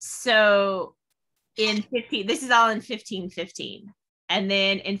 So in 15, this is all in 1515. And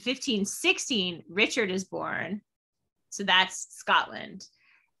then in 1516, Richard is born. So that's Scotland.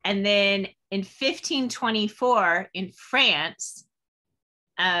 And then in 1524 in France,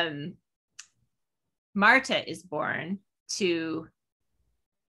 Marta is born to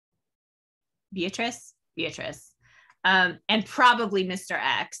Beatrice, and probably Mr.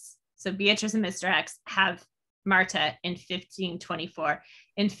 X. So Beatrice and Mr. X have Marta in 1524.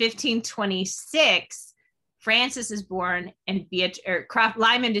 In 1526, Francis is born and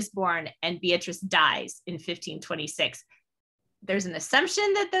Lymond is born, and Beatrice dies in 1526. There's an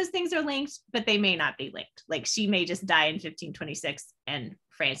assumption that those things are linked, but they may not be linked. Like she may just die in 1526 and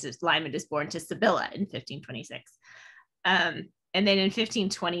Lymond is born to Sibylla in 1526. And then in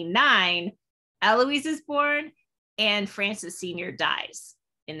 1529, Eloise is born and Francis Sr. dies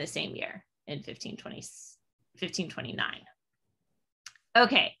in the same year in 1529.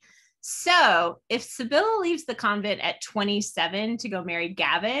 Okay, so if Sibylla leaves the convent at 27 to go marry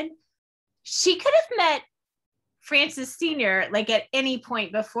Gavin, she could have met Francis Sr. like at any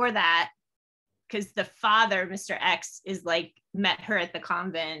point before that, because the father, Mr. X, is like met her at the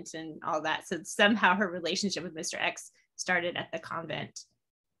convent and all that. So somehow her relationship with Mr. X started at the convent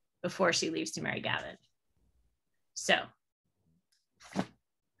before she leaves to marry Gavin. So it's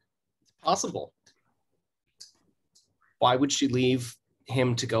possible. Why would she leave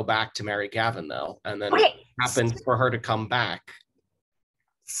him to go back to marry Gavin though? And then it happened for her to come back.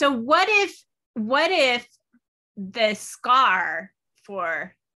 So what if the scar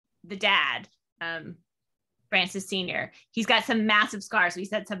for the dad, Francis Sr., he's got some massive scars. So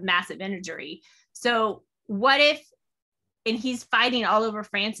he's had some massive injury. So what if, and he's fighting all over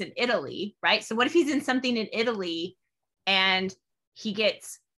France and Italy, right? So what if he's in something in Italy and he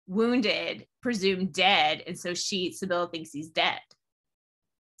gets wounded, presumed dead, and so Sibylla thinks he's dead.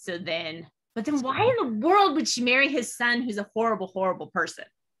 So then, but then why in the world would she marry his son, who's a horrible, horrible person?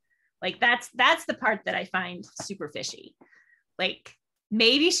 Like that's the part that I find super fishy. Like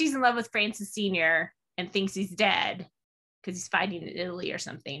maybe she's in love with Francis Sr. and thinks he's dead because he's fighting in Italy or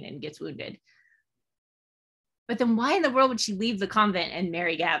something and gets wounded. But then why in the world would she leave the convent and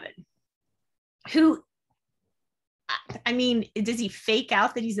marry Gavin? Who, I mean, does he fake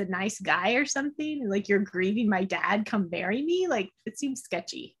out that he's a nice guy or something? Like, you're grieving my dad, come marry me? Like, it seems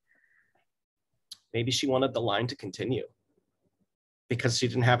sketchy. Maybe she wanted the line to continue because she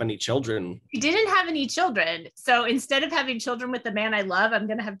didn't have any children. He didn't have any children. So instead of having children with the man I love, I'm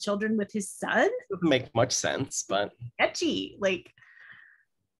going to have children with his son? Doesn't make much sense, but... sketchy. Like,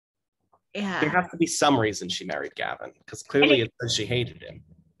 yeah. There has to be some reason she married Gavin, because clearly it says she hated him.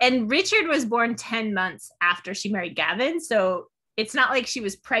 And Richard was born 10 months after she married Gavin. So it's not like she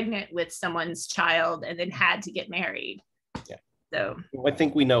was pregnant with someone's child and then had to get married. Yeah. So I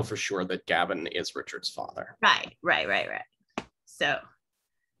think we know for sure that Gavin is Richard's father. Right.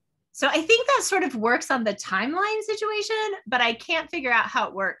 So I think that sort of works on the timeline situation, but I can't figure out how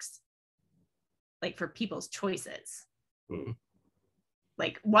it works like for people's choices.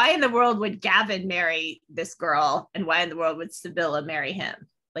 Like, why in the world would Gavin marry this girl and why in the world would Sibylla marry him?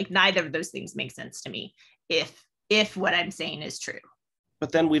 Like, neither of those things make sense to me if what I'm saying is true.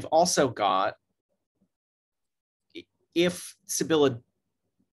 But then we've also got, if Sibylla,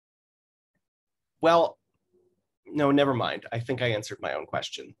 well, no, never mind. I think I answered my own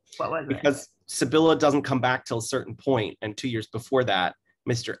question. What was it? Because Sibylla doesn't come back till a certain point, and 2 years before that,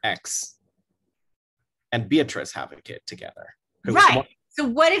 Mr. X and Beatrice have a kid together. Right. So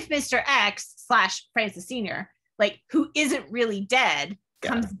what if Mr. X / Francis Sr., like, who isn't really dead,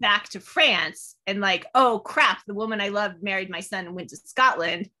 comes back to France and like, oh crap, the woman I loved married my son and went to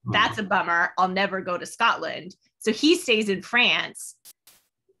Scotland. That's a bummer. I'll never go to Scotland. So he stays in France,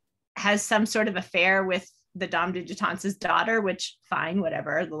 has some sort of affair with the Dame de Jutance's daughter, which fine,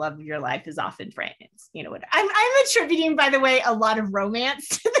 whatever. The love of your life is off in France. You know what? I'm attributing, by the way, a lot of romance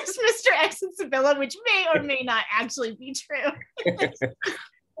to this Mr. X and Sibylla, which may or may not actually be true.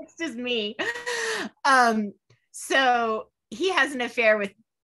 It's just me. So he has an affair with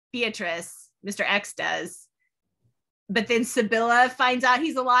Beatrice, Mr. X does. But then Sibylla finds out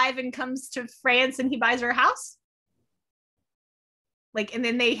he's alive and comes to France and he buys her a house. Like, and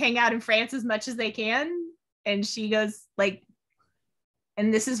then they hang out in France as much as they can. And she goes like,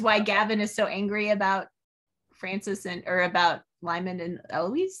 and this is why Gavin is so angry about Francis or about Lymond and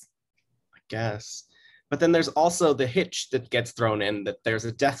Eloise. I guess. But then there's also the hitch that gets thrown in that there's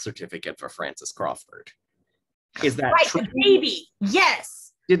a death certificate for Francis Crawford. Is that right, true? The baby.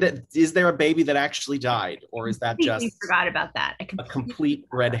 Yes. Is there a baby that actually died, or is that just forgot about that? A complete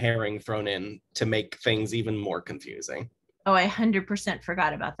red herring thrown in to make things even more confusing? Oh, I 100%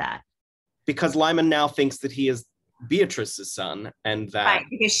 forgot about that. Because Lymond now thinks that he is Beatrice's son, and that right,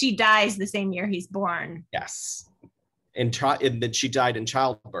 because she dies the same year he's born. Yes, and that she died in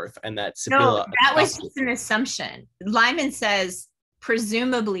childbirth, and that Sibylla. No, that was just an assumption. Lymond says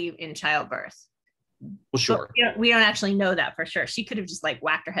presumably in childbirth. Well, sure. We don't actually know that for sure. She could have just like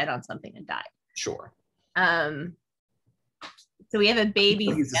whacked her head on something and died. Sure. So we have a baby.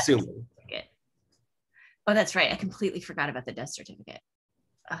 He's assuming. Oh, that's right. I completely forgot about the death certificate.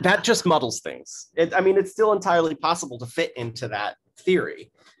 That just muddles things. It's still entirely possible to fit into that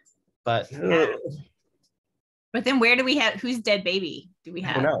theory, but. Yeah. But then where do we have, whose dead baby do we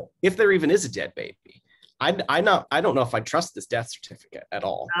have? I don't know if there even is a dead baby. I don't know if I trust this death certificate at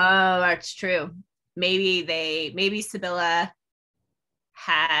all. Oh, that's true. Maybe Sibylla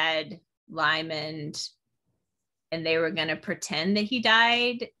had Lymond and they were going to pretend that he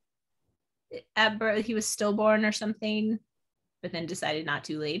died at birth, he was stillborn or something, but then decided not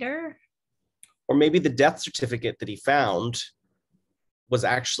to later. Or maybe the death certificate that he found was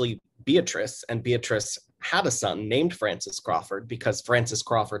actually Beatrice, and Beatrice had a son named Francis Crawford because Francis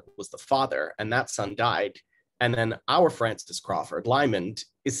Crawford was the father, and that son died. And then our Francis Crawford, Lymond,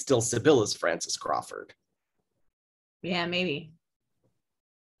 is still Sibylla's Francis Crawford. Yeah, maybe.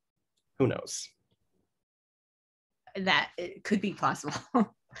 Who knows? That it could be possible.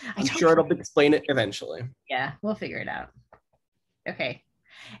 I'm sure it'll explain it eventually. Yeah, we'll figure it out. Okay.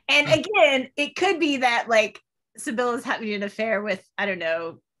 And again, it could be that like Sibylla's having an affair with, I don't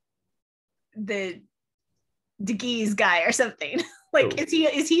know, the De Guise guy or something. Like, is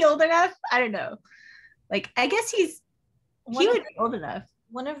he old enough? I don't know. Like, I guess he would be old enough.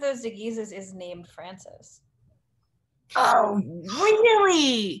 One of those De Guises is named Francis. Oh,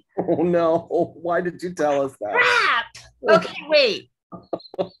 really? Oh no! Why did you tell us that? Crap! Okay, wait.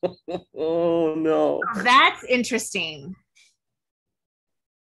 Oh no! That's interesting.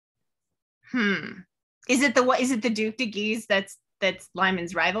 Is it the Duke de Guise that's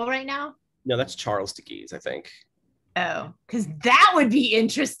Lymond's rival right now? No, that's Charles de Guise, I think. Oh, because that would be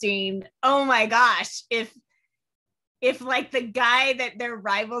interesting. Oh my gosh, if like the guy that they're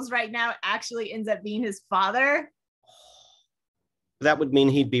rivals right now actually ends up being his father. That would mean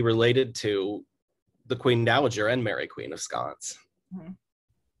he'd be related to the Queen Dowager and Mary Queen of Scots.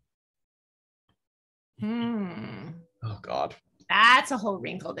 Oh God. That's a whole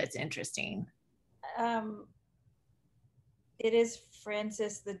wrinkle that's interesting. It is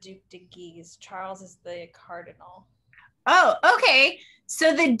Francis the Duke de Guise. Charles is the cardinal. Oh, okay.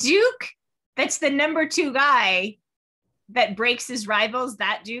 So the Duke, that's the number 2 guy that breaks his rivals,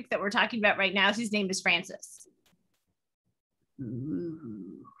 that Duke that we're talking about right now, his name is Francis.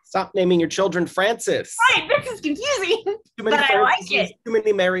 Stop naming your children Francis. Right, this is confusing, but I like it. Too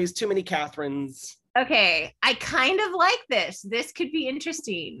many Marys, too many Catherines. Okay, I kind of like this. This could be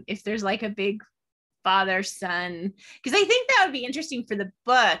interesting if there's like a big father son, because I think that would be interesting for the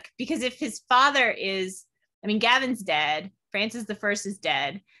book, because if his father is, Gavin's dead, Francis the First is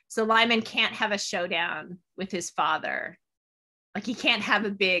dead, so Lymond can't have a showdown with his father. Like, he can't have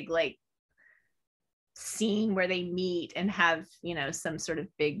a big like scene where they meet and have, some sort of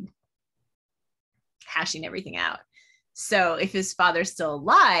big hashing everything out. So if his father's still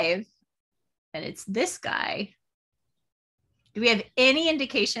alive and it's this guy, do we have any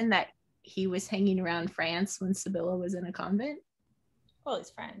indication that he was hanging around France when Sibylla was in a convent? Well,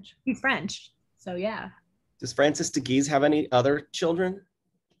 he's French. He's French, so yeah. Does Francis de Guise have any other children?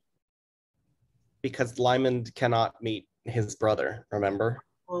 Because Lymond cannot meet his brother, remember?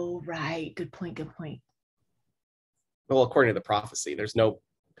 Oh, right. Good point. Well, according to the prophecy, there's no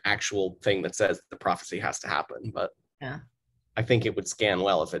actual thing that says the prophecy has to happen, but yeah, I think it would scan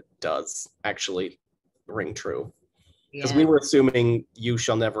well if it does actually ring true. Because yeah. we were assuming you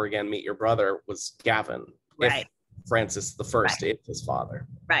shall never again meet your brother was Gavin. Right. If Francis the First is his father.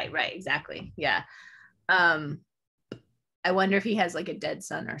 Right, exactly. Yeah. I wonder if he has like a dead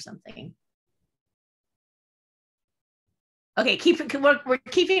son or something. Okay, we're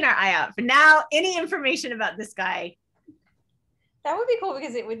keeping our eye out for now. Any information about this guy? That would be cool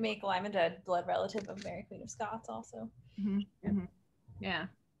because it would make Lymond a blood relative of Mary Queen of Scots also. Mm-hmm. Yeah,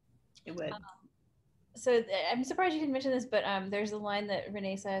 it would. So I'm surprised you didn't mention this, but there's a line that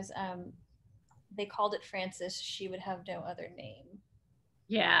Renee says, they called it Francis, she would have no other name.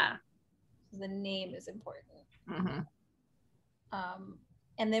 Yeah. The name is important. Mm-hmm.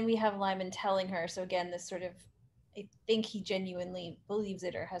 And then we have Lymond telling her, so again, this sort of, I think he genuinely believes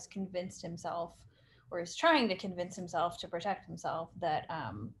it or has convinced himself or is trying to convince himself to protect himself that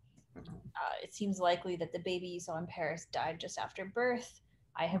it seems likely that the baby you saw in Paris died just after birth.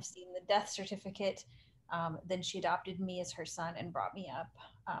 I have seen the death certificate. Then she adopted me as her son and brought me up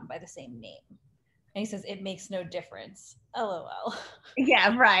by the same name. And he says, it makes no difference. LOL.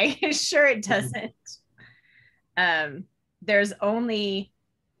 Yeah, right. Sure it doesn't. There's only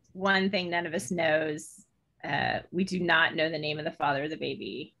one thing none of us knows. We do not know the name of the father of the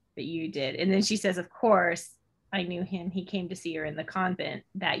baby, but you did. And then she says, of course, I knew him. He came to see her in the convent.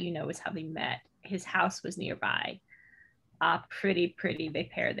 That, you know, was how they met. His house was nearby. Pretty big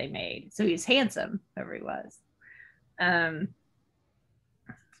pair they made. So he was handsome, whoever he was. And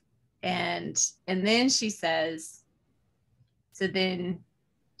then she says, then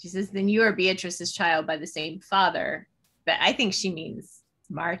you are Beatrice's child by the same father. But I think she means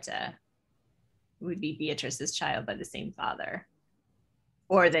Marta would be Beatrice's child by the same father,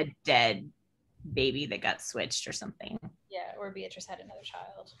 or the dead baby that got switched or something. Yeah, or Beatrice had another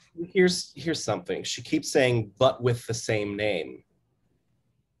child. Here's something. She keeps saying, but with the same name.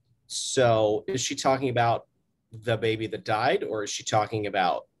 So is she talking about the baby that died, or is she talking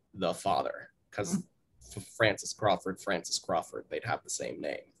about the father? Because Francis Crawford, they'd have the same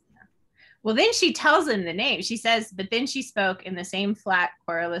name. Well, then she tells him the name. She says, but then she spoke in the same flat,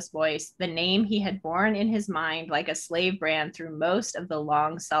 querulous voice, the name he had borne in his mind like a slave brand through most of the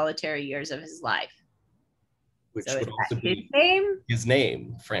long, solitary years of his life. Which so would also be his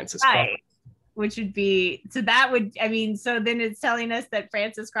name, Francis right. Crawford. Which would be, so that would, I mean, so then it's telling us that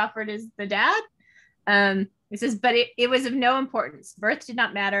Francis Crawford is the dad. It says, but it was of no importance. Birth did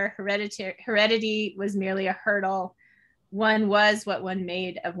not matter. Heredity was merely a hurdle. One was what one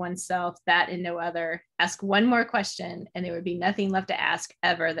made of oneself, that and no other. Ask one more question, and there would be nothing left to ask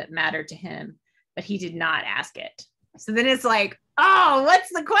ever that mattered to him. But he did not ask it. So then it's like, oh, what's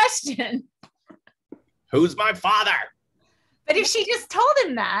the question? Who's my father? But if she just told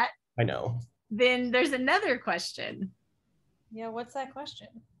him that, I know. Then there's another question. Yeah, what's that question?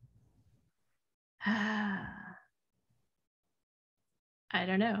 I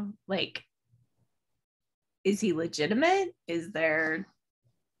don't know. Like, is he legitimate? Is there,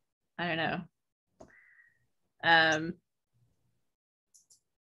 I don't know.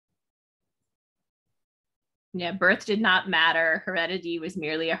 Yeah, birth did not matter. Heredity was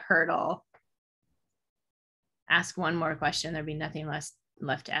merely a hurdle. Ask one more question. There'd be nothing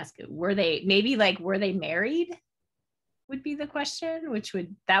left to ask. Were they married? Would be the question,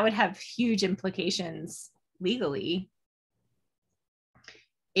 that would have huge implications legally.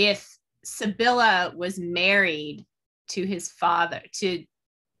 If Sibylla was married to his father, if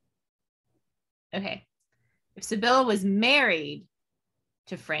Sibylla was married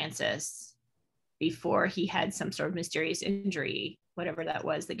to Francis before he had some sort of mysterious injury, whatever that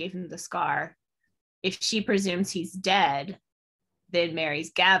was that gave him the scar, if she presumes he's dead, then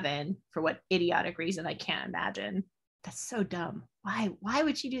marries Gavin for what idiotic reason I can't imagine. That's so dumb. Why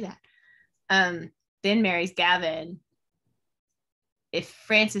would she do that? Then marries Gavin. If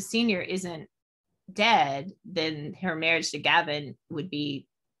Francis Sr. isn't dead, then her marriage to Gavin would be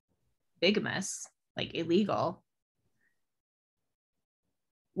bigamous, like illegal.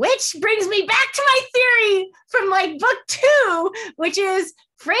 Which brings me back to my theory from like book 2, which is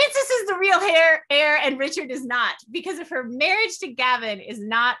Francis is the real heir and Richard is not. Because if her marriage to Gavin is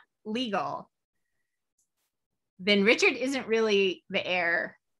not legal, then Richard isn't really the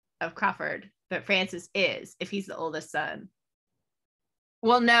heir of Crawford, but Francis is, if he's the oldest son.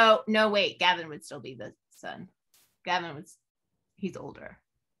 Well, no, wait, Gavin would still be the son. He's older.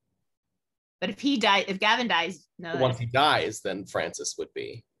 But if Gavin dies, no. Once he dies, then Francis would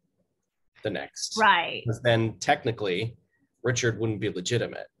be the next. Right. Because then technically, Richard wouldn't be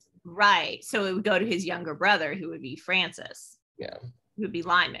legitimate. Right. So it would go to his younger brother, who would be Francis. Yeah. Who would be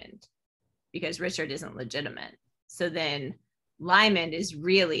Lymond, because Richard isn't legitimate. So then Lymond is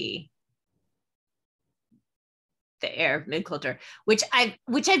really the heir of Midcloter, which I've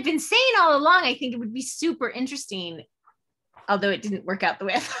been saying all along. I think it would be super interesting, although it didn't work out the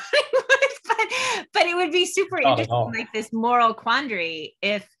way I thought it would, but it would be super interesting, like this moral quandary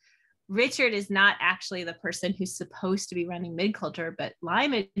if Richard is not actually the person who's supposed to be running Midcloter, but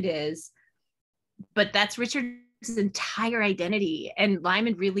Lymond is. But that's Richard's entire identity, and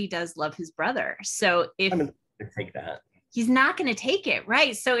Lymond really does love his brother. So if I take that. he's not going to take it,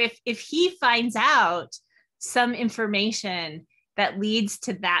 right? So if he finds out some information that leads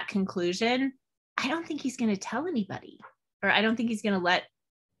to that conclusion, I don't think he's going to tell anybody, or I don't think he's going to let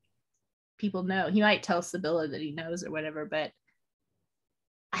people know. He might tell Sibylla that he knows or whatever, but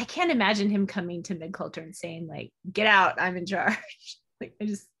I can't imagine him coming to Mid-Culture and saying like, get out, I'm in charge. Like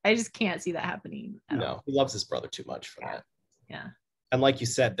I just can't see that happening at all. He loves his brother too much for that. Yeah. And like you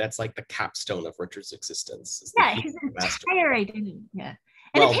said, that's like the capstone of Richard's existence. Yeah, his entire identity. Yeah.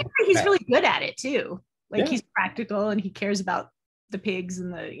 And Well, apparently he's really good at it too. Like Yeah. he's practical and he cares about the pigs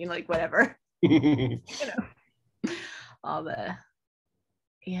and the, you know, like whatever. You know. All the,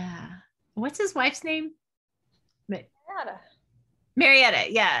 yeah. What's his wife's name? Marietta,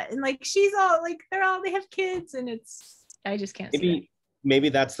 yeah. And like she's all like they have kids, and it's, I just can't see that. Maybe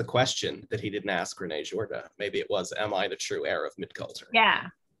that's the question that he didn't ask Renee Jorda. Maybe it was, am I the true heir of Mid-Culture? Yeah.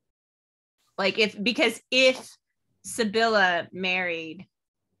 Like because if Sibylla married,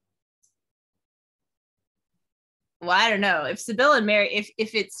 well, I don't know. If Sibylla married,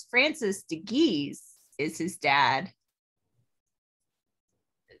 if it's Francis de Guise is his dad,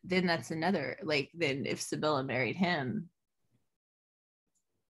 then that's another, like, then if Sibylla married him,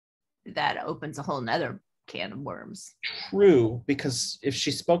 that opens a whole nother can of worms. True, because if she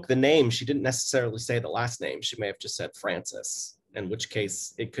spoke the name, she didn't necessarily say the last name. She may have just said Francis, in which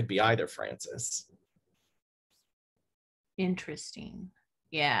case it could be either Francis. Interesting.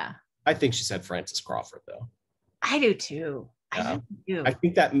 Yeah. I think she said Francis Crawford, though. I do too. Yeah. I do. I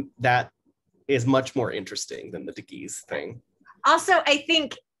think that is much more interesting than the de Guise thing. Also, I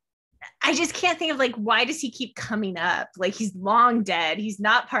think I just can't think of like, why does he keep coming up? Like he's long dead. He's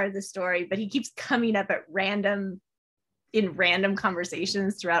not part of the story, but he keeps coming up at random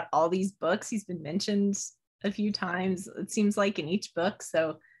conversations throughout all these books. He's been mentioned a few times, it seems like, in each book.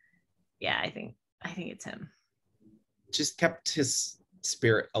 So yeah, I think it's him. Just kept his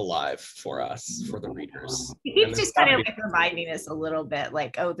spirit alive for us, for the readers. He keeps just kind of like reminding us a little bit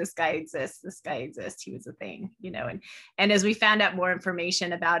like, oh, this guy exists, he was a thing, you know. And as we found out more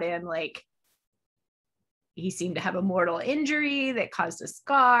information about him, like he seemed to have a mortal injury that caused a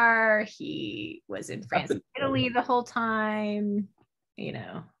scar. He was in France and Italy the whole time, you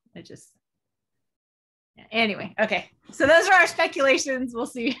know. It just, yeah. Anyway, okay, so those are our speculations. We'll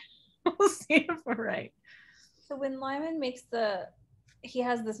see if we're right. So when Lymond he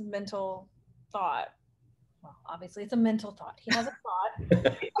has this mental thought. Well, obviously it's a mental thought. He has a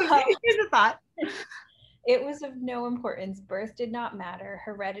thought. Here's a thought. It was of no importance. Birth did not matter.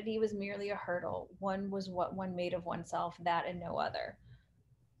 Heredity was merely a hurdle. One was what one made of oneself, that and no other.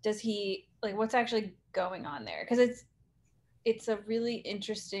 Does he, like, what's actually going on there? Because it's a really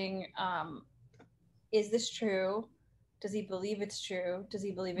interesting, is this true? Does he believe it's true? Does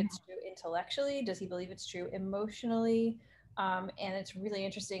he believe it's true intellectually? Does he believe it's true emotionally? And it's really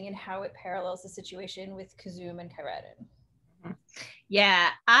interesting in how it parallels the situation with Kazum and Khaireddin. Yeah,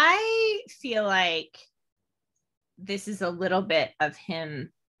 I feel like this is a little bit of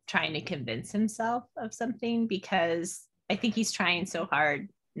him trying to convince himself of something, because I think he's trying so hard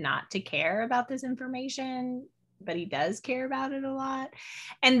not to care about this information, but he does care about it a lot.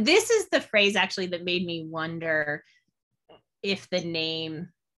 And this is the phrase actually that made me wonder if the name,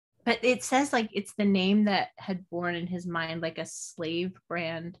 but it says like it's the name that had borne in his mind like a slave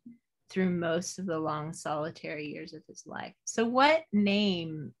brand through most of the long solitary years of his life. So what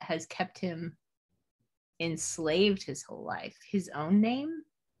name has kept him enslaved his whole life? His own name?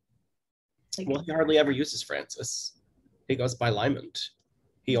 Like, well, he hardly ever uses Francis. He goes by Lymond.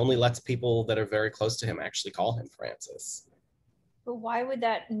 He only lets people that are very close to him actually call him Francis. But why would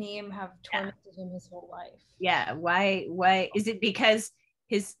that name have tormented him his whole life? Yeah, why is it because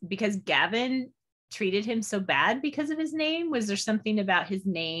Gavin treated him so bad because of his name? Was there something about his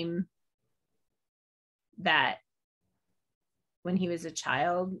name that when he was a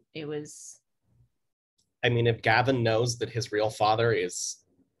child, it was... I mean, if Gavin knows that his real father is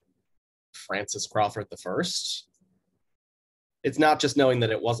Francis Crawford I, it's not just knowing that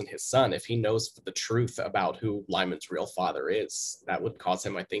it wasn't his son. If he knows the truth about who Lymond's real father is, that would cause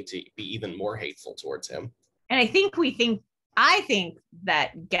him, I think, to be even more hateful towards him. And I think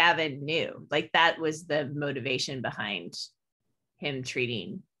that Gavin knew, like that was the motivation behind him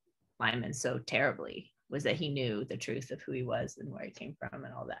treating Lymond so terribly, was that he knew the truth of who he was and where he came from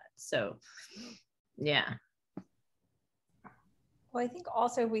and all that. So, yeah. Well, I think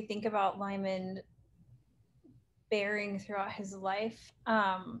also if we think about Lymond bearing throughout his life,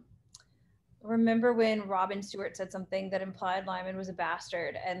 remember when Robin Stewart said something that implied Lymond was a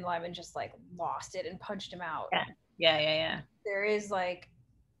bastard, and Lymond just like lost it and punched him out? Yeah. There is like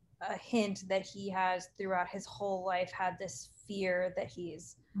a hint that he has throughout his whole life had this fear that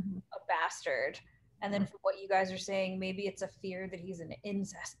he's a bastard. And then from what you guys are saying, maybe it's a fear that he's an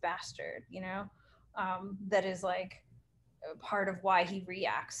incest bastard, you know, that is like part of why he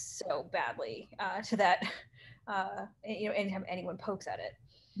reacts so badly to that, you know, anytime anyone pokes at it.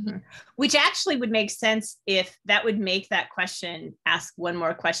 Which actually would make sense if that would make that question ask one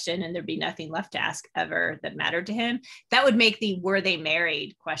more question and there'd be nothing left to ask ever that mattered to him. That would make the were they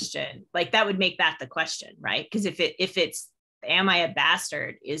married question, like that would make that the question, right? Because if it's am I a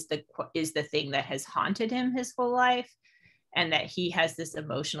bastard is the thing that has haunted him his whole life, and that he has this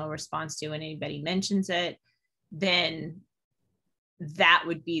emotional response to when anybody mentions it, then that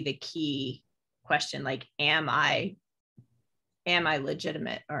would be the key question, like am I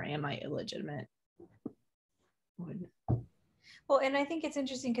legitimate or am I illegitimate? Well, and I think it's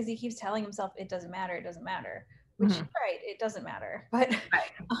interesting because he keeps telling himself it doesn't matter, which right, it doesn't matter, but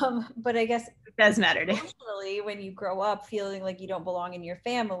but I guess it does matter to emotionally when you grow up feeling like you don't belong in your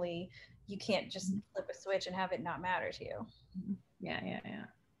family, you can't just flip a switch and have it not matter to you. Yeah,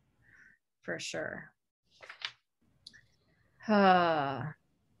 for sure.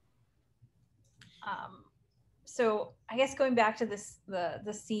 So I guess going back to this,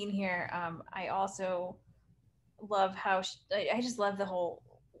 the scene here, I also love how I just love the whole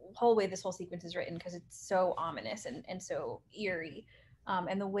way this whole sequence is written, because it's so ominous and so eerie,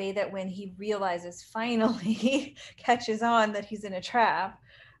 and the way that when he realizes finally catches on that he's in a trap,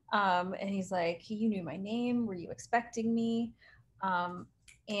 and he's like, you knew my name, were you expecting me?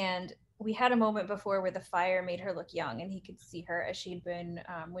 And we had a moment before where the fire made her look young and he could see her as she'd been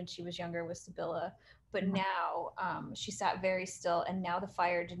when she was younger with Sibylla. But now she sat very still, and now the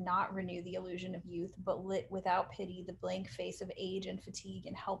fire did not renew the illusion of youth, but lit without pity the blank face of age and fatigue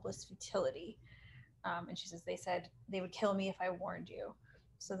and helpless futility. And she says, they said they would kill me if I warned you.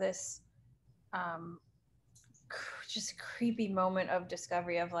 So this just creepy moment of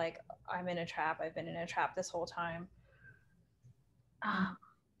discovery of like, I'm in a trap. I've been in a trap this whole time.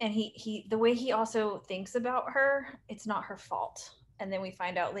 And he the way he also thinks about her, it's not her fault. And then we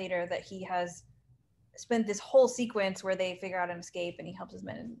find out later that he has spent this whole sequence where they figure out an escape and he helps his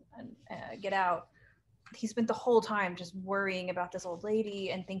men and get out. He spent the whole time just worrying about this old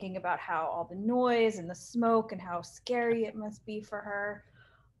lady and thinking about how all the noise and the smoke and how scary it must be for her.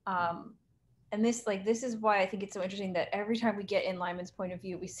 And this is why I think it's so interesting that every time we get in Lymond's point of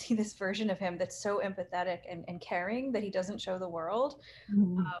view, we see this version of him that's so empathetic and caring that he doesn't show the world.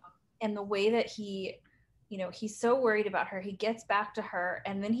 And the way that he, you know, he's so worried about her, he gets back to her,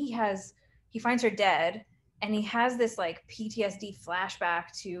 and then he finds her dead, and he has this like PTSD flashback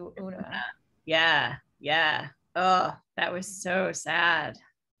to Una. Yeah. Oh, that was so sad.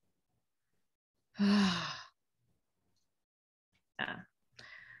 Yeah.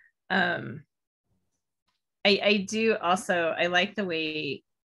 I do also, I like the way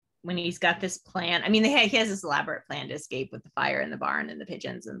when he's got this plan. I mean, he has this elaborate plan to escape with the fire in the barn and the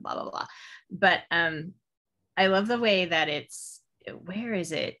pigeons and blah, blah, blah. But I love the way that it's, where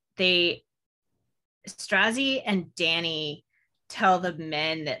is it? Strozzi and Danny tell the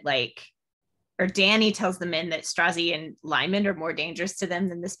men that or Danny tells the men that Strozzi and Lymond are more dangerous to them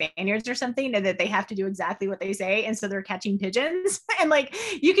than the Spaniards or something, and that they have to do exactly what they say. And so they're catching pigeons. And like,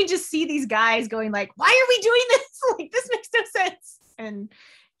 you can just see these guys going like, why are we doing this? Like, this makes no sense. And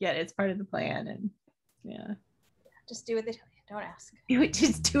yet it's part of the plan. And yeah. Just do what they tell you. Don't ask.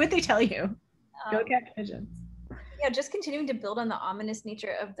 Just do what they tell you. Go catch pigeons. Yeah, just continuing to build on the ominous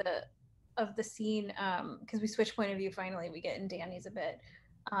nature of the scene, because we switch point of view finally. We get in Danny's a bit.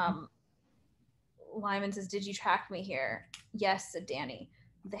 Lymond says, did you track me here? Yes, said Danny.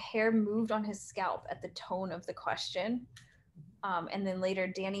 The hair moved on his scalp at the tone of the question. And then later,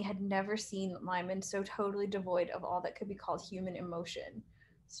 Danny had never seen Lymond so totally devoid of all that could be called human emotion.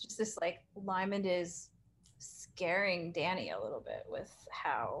 It's just this like, Lymond is scaring Danny a little bit with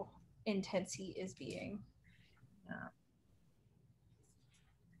how intense he is being.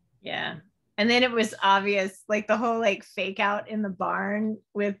 Yeah. And then it was obvious, like the whole like fake out in the barn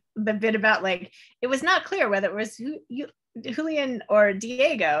with the bit about like, it was not clear whether it was Julian or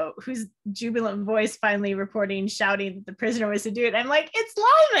Diego, whose jubilant voice finally shouting that the prisoner was a dude. I'm like, it's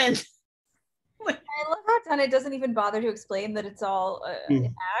Lymond. I love how Dunnett doesn't even bother to explain that it's all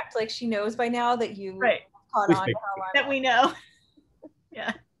an act. Like she knows by now that you caught on to how that we know.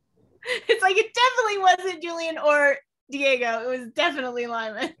 Yeah. It's like, it definitely wasn't Julian or Diego. It was definitely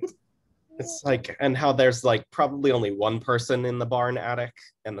Lymond. It's like, and how there's like probably only one person in the barn attic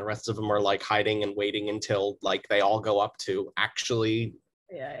and the rest of them are like hiding and waiting until like they all go up to actually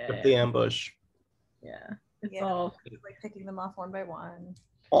the ambush. Yeah. It's all like picking them off one by one.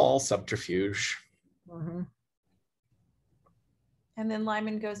 All subterfuge. Mhm. And then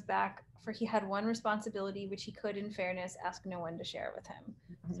Lymond goes back, for he had one responsibility which he could, in fairness, ask no one to share with him.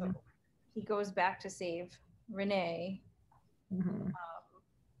 So he goes back to save Renee,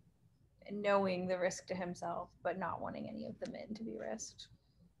 knowing the risk to himself, but not wanting any of the men to be risked.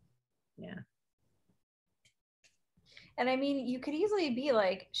 Yeah. And I mean, you could easily be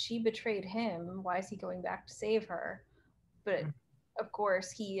like, she betrayed him. Why is he going back to save her? But of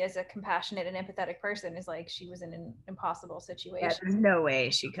course, he, as a compassionate and empathetic person, is like, she was in an impossible situation. Yeah, there's no way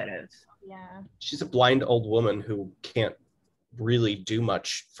she could have. Yeah. She's a blind old woman who can't really do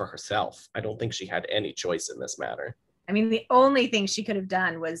much for herself. I don't think she had any choice in this matter. I mean, the only thing she could have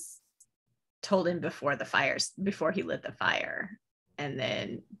done was told him before he lit the fire. And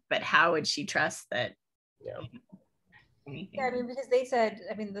then, but how would she trust that? Yeah. Anything? Yeah, I mean, because they said,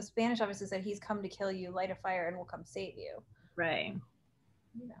 I mean, the Spanish obviously said, he's come to kill you, light a fire, and we'll come save you. Right.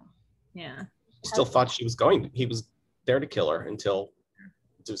 You know. Yeah. She still thought he was there to kill her until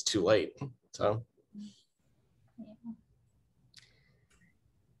it was too late. So. Yeah.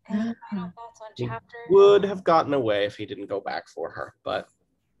 Any final thoughts on He chapter? would have gotten away if he didn't go back for her, but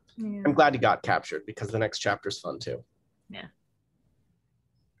Yeah. I'm glad he got captured because the next chapter's fun too. Yeah.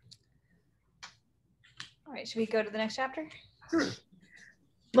 All right, should we go to the next chapter?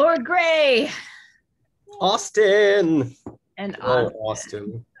 Lord Grey. Austin. And Oh,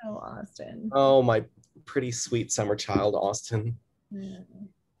 Austin. Oh, Austin. Oh, my pretty sweet summer child, Austin.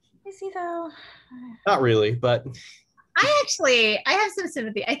 Is he though? Not really, but I have some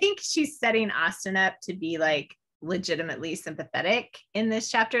sympathy. I think she's setting Austin up to be like legitimately sympathetic in this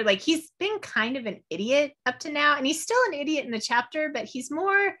chapter. Like, he's been kind of an idiot up to now, and he's still an idiot in the chapter, but he's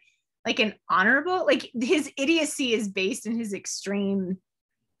more like an honorable, like his idiocy is based in his extreme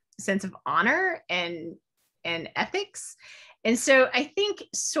sense of honor and ethics. And so I think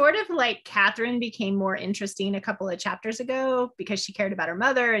sort of like Catherine became more interesting a couple of chapters ago because she cared about her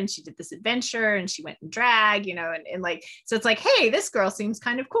mother and she did this adventure and she went in drag, you know, and like, so it's like, hey, this girl seems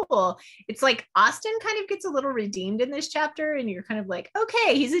kind of cool. It's like Austin kind of gets a little redeemed in this chapter and you're kind of like,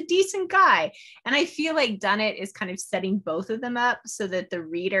 okay, he's a decent guy. And I feel like Dunnett is kind of setting both of them up so that the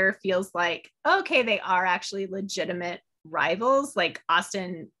reader feels like, okay, they are actually legitimate rivals. Like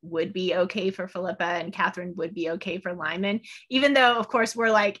Austin would be okay for Philippa and Catherine would be okay for Lymond, even though of course we're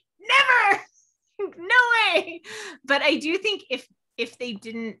like, never, no way. But I do think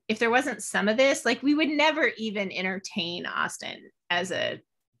if there wasn't some of this, like we would never even entertain Austin as a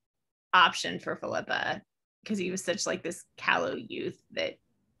option for Philippa because he was such like this callow youth that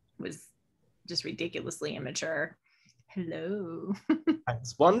was just ridiculously immature. Hello. I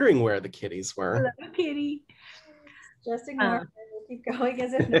was wondering where the kitties were. Hello, kitty. Just ignore it. We'll keep going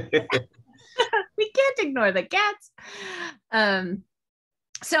as if we can't ignore the cats.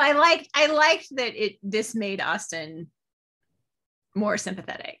 So I liked that this made Austin more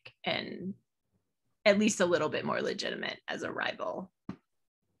sympathetic and at least a little bit more legitimate as a rival,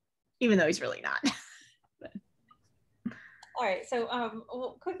 even though he's really not. All right, so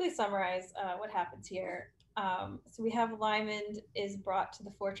we'll quickly summarize what happens here. So we have Lymond is brought to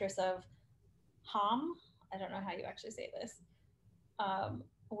the fortress of Ham. I don't know how you actually say this,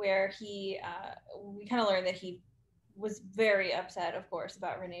 where we kind of learned that he was very upset, of course,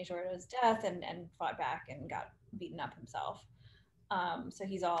 about Renee Jorda's death and fought back and got beaten up himself. So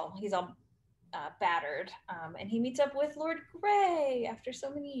he's all battered, and he meets up with Lord Grey after so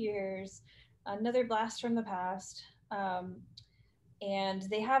many years, another blast from the past. And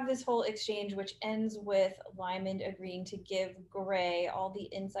they have this whole exchange, which ends with Lymond agreeing to give Grey all the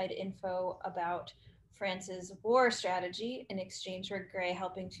inside info about France's war strategy in exchange for Grey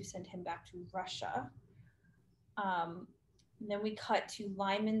helping to send him back to Russia. Then we cut to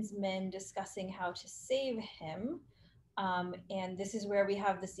Lymond's men discussing how to save him. And this is where we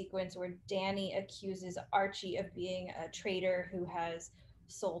have the sequence where Danny accuses Archie of being a traitor who has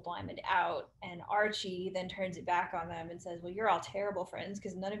sold Lymond out, and Archie then turns it back on them and says, well, you're all terrible friends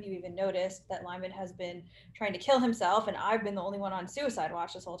because none of you even noticed that Lymond has been trying to kill himself and I've been the only one on suicide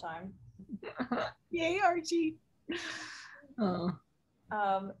watch this whole time. Yay, Archie. Oh.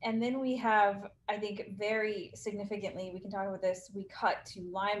 And then we have, I think very significantly, we can talk about this, we cut to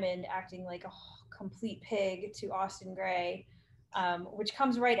Lymond acting like a complete pig to Austin Grey, which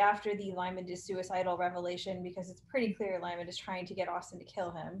comes right after the Lymond is suicidal revelation, because it's pretty clear Lymond is trying to get Austin to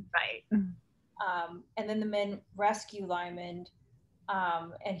kill him. Right. And then the men rescue Lymond,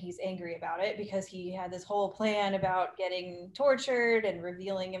 and he's angry about it because he had this whole plan about getting tortured and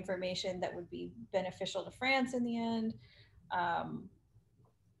revealing information that would be beneficial to France in the end.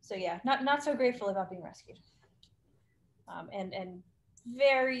 So yeah, not so grateful about being rescued. And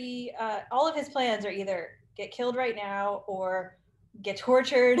very, all of his plans are either get killed right now or get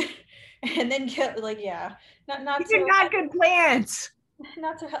tortured and then kill, like, yeah, not These are not good plans.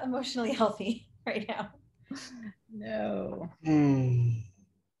 not so emotionally healthy right now. No.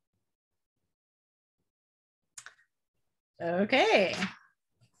 Okay.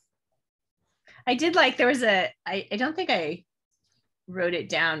 I did like, there was I don't think I wrote it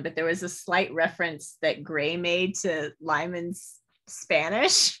down, but there was a slight reference that Gray made to Lymond's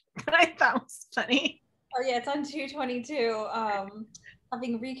Spanish that I thought was funny. Oh yeah, it's on 222.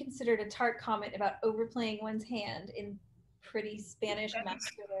 Having reconsidered a tart comment about overplaying one's hand in pretty Spanish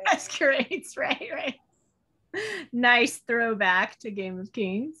masquerades. Right. Nice throwback to Game of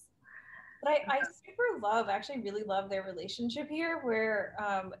Kings. But I super love, actually really love their relationship here, where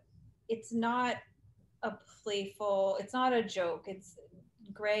it's not a playful, it's not a joke. It's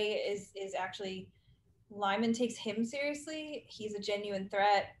Gray is actually, Lymond takes him seriously. He's a genuine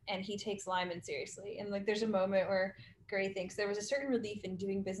threat, and he takes Lymond seriously. And like, there's a moment where Gray thinks there was a certain relief in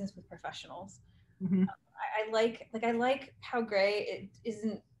doing business with professionals. Mm-hmm. I like how Gray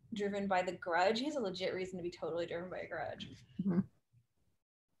isn't driven by the grudge. He has a legit reason to be totally driven by a grudge. Mm-hmm.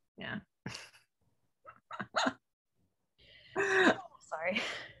 Yeah. Sorry.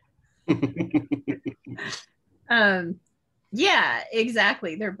 Yeah,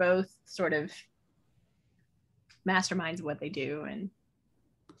 exactly. They're both sort of masterminds of what they do, and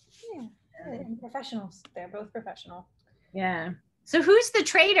and professionals. They're both professional. Yeah. So who's the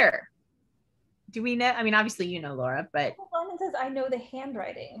traitor? Do we know? I mean, obviously you know, Laura, but Lymond says, "I know the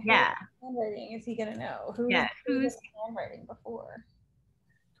handwriting." Yeah. Whose handwriting is he gonna know? Who's handwriting before?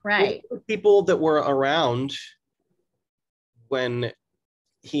 Right. People that were around when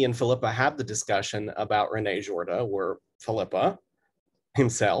he and Philippa had the discussion about Rene Jorda were Philippa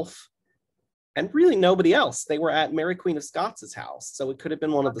himself, and really nobody else. They were at Mary Queen of Scots' house, so it could have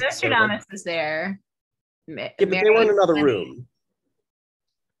been one of the Nostradamus was there. Yeah, but they were in another room.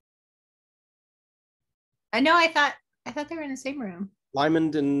 I know. I thought they were in the same room.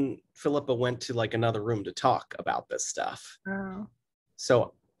 Lymond and Philippa went to like another room to talk about this stuff. Oh.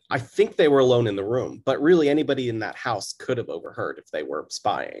 So I think they were alone in the room, but really anybody in that house could have overheard if they were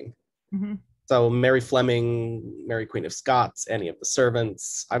spying. Mm-hmm. So Mary Fleming, Mary Queen of Scots, any of the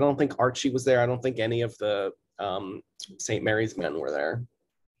servants. I don't think Archie was there. I don't think any of the St. Mary's men were there.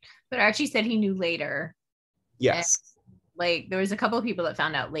 But Archie said he knew later. Yes. And, like, there was a couple of people that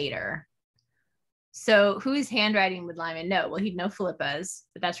found out later. So whose handwriting would Lymond know? Well, he'd know Philippa's,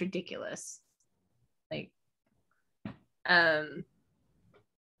 but that's ridiculous. Like,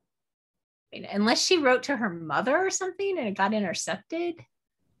 unless she wrote to her mother or something and it got intercepted.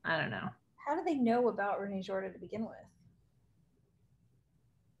 I don't know. How do they know about Rene Jorda to begin with?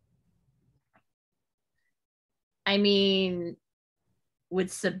 I mean, would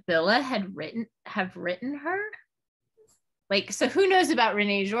Sibylla have written her? Like, so who knows about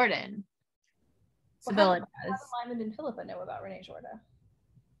Rene Jordan? Sibylla does. How do Lymond and Philippa know about Rene Jorda?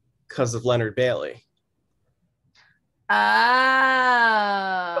 Because of Leonard Bailey. Oh.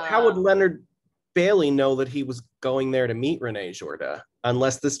 How would Leonard Bailey know that he was going there to meet Rene Jorda,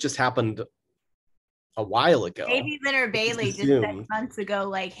 unless this just happened a while ago? Maybe Leonard Bailey just said months ago,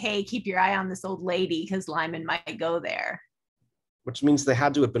 like, hey, keep your eye on this old lady because Lymond might go there. Which means they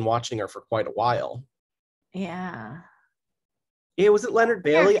had to have been watching her for quite a while. Yeah. Yeah, was it Leonard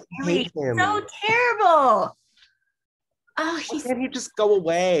Bailey? I hate him. So terrible. Oh, Why can't he just go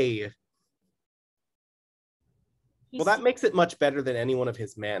away? Well, that makes it much better than any one of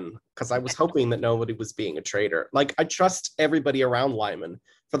his men, because I was hoping that nobody was being a traitor. Like, I trust everybody around Lymond.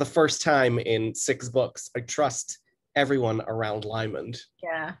 For the first time in 6 books, I trust everyone around Lymond.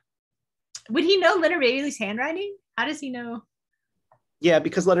 Yeah. Would he know Leonard Bailey's handwriting? How does he know? Yeah,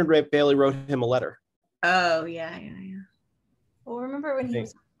 because Leonard Bailey wrote him a letter. Oh, yeah. Well, remember when he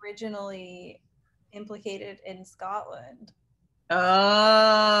was originally implicated in Scotland?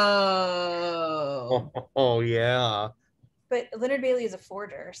 Oh, yeah. But Leonard Bailey is a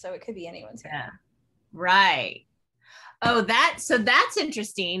forger, so it could be anyone's hand. Yeah. Right. Oh, that's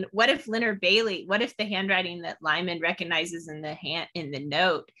interesting. What if the handwriting that Lymond recognizes in the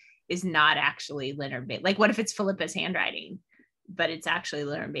note is not actually Leonard Bailey? Like, what if it's Philippa's handwriting, but it's actually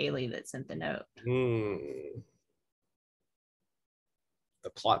Leonard Bailey that sent the note? The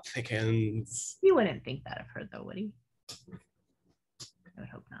plot thickens. You wouldn't think that of her, though, would he? I would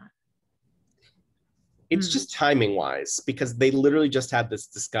hope not. It's just timing wise, because they literally just had this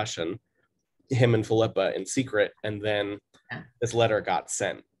discussion, him and Philippa, in secret, and then this letter got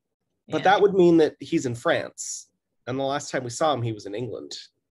sent. But that would mean that he's in France. And the last time we saw him, he was in England.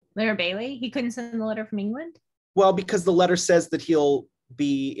 Leonard Bailey? He couldn't send the letter from England? Well, because the letter says that he'll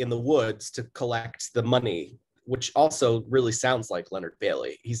be in the woods to collect the money, which also really sounds like Leonard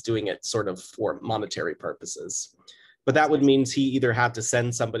Bailey. He's doing it sort of for monetary purposes. But that would mean he either had to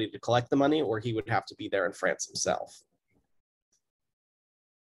send somebody to collect the money or he would have to be there in France himself.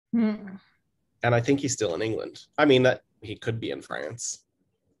 Hmm. And I think he's still in England. I mean, that he could be in France,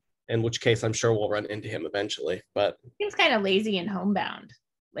 in which case I'm sure we'll run into him eventually. But He's kind of lazy and homebound.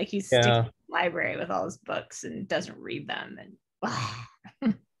 Like he's sticking in the library with all his books and doesn't read them.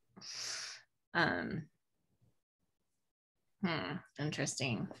 And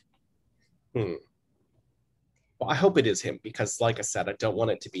interesting. Well, I hope it is him because, like I said, I don't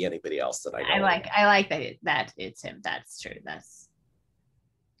want it to be anybody else that I know. I like that it's him. That's true. That's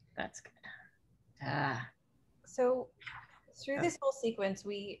good. So through this whole sequence,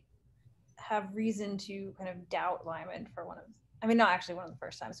 we have reason to kind of doubt Lymond for not actually one of the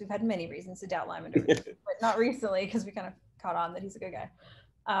first times. We've had many reasons to doubt Lymond, but not recently because we kind of caught on that he's a good guy.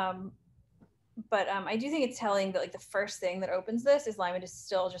 But I do think it's telling that like the first thing that opens this is Lymond is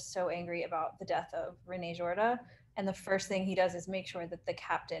still just so angry about the death of Renee Jorda. And the first thing he does is make sure that the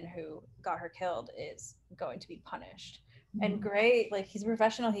captain who got her killed is going to be punished. And Gray, like he's a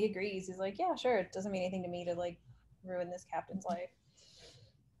professional, he agrees. He's like, yeah, sure. It doesn't mean anything to me to like ruin this captain's life.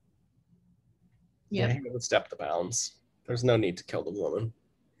 Yeah, he would step the bounds. There's no need to kill the woman.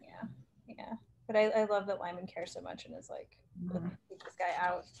 Yeah. But I love that Lymond cares so much and is like, keep this guy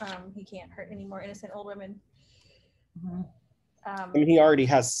out. He can't hurt any more innocent old women. I mean, he already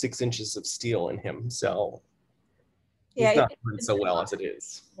has 6 inches of steel in him, so he's not doing so well as it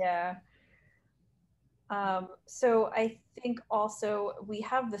is. Yeah. So I think also we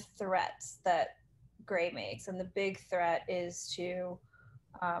have the threats that Gray makes, and the big threat is to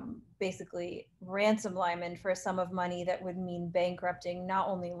basically ransom Lymond for a sum of money that would mean bankrupting not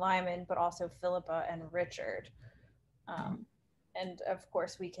only Lymond but also Philippa and Richard. And of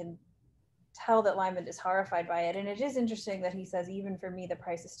course we can tell that Lymond is horrified by it, and it is interesting that he says, even for me the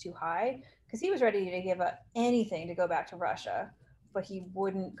price is too high, because he was ready to give up anything to go back to Russia, but he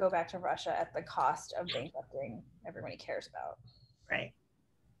wouldn't go back to Russia at the cost of bankrupting everyone he cares about.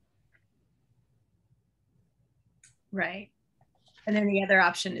 Right. And then the other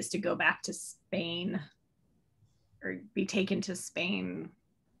option is to go back to Spain or be taken to Spain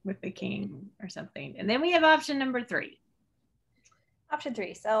with the king or something. And then we have option number 3. Option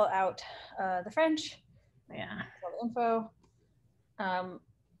 3, sell out the French. Yeah. Sell the info.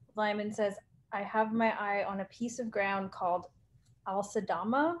 Lymond says, I have my eye on a piece of ground called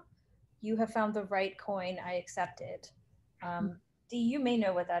Al-Sadama. You have found the right coin. I accept it. Dee, you may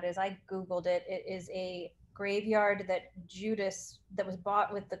know what that is. I Googled it. It is a graveyard that was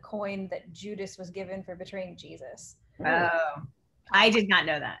bought with the coin that Judas was given for betraying Jesus. Oh, I did not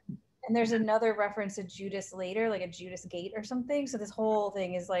know that. And there's another reference to Judas later, like a Judas gate or something. So this whole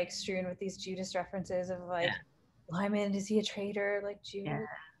thing is like strewn with these Judas references of like, Lymond, is he a traitor? Like Judas?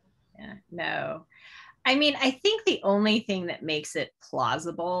 Yeah. No. I mean, I think the only thing that makes it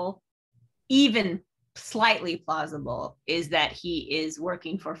plausible, even slightly plausible, is that he is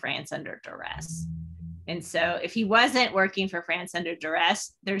working for France under duress. And so if he wasn't working for France under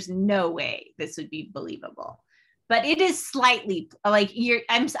duress, there's no way this would be believable. But it is slightly like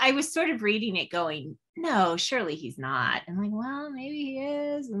I was sort of reading it going, no, surely he's not. And like, well, maybe he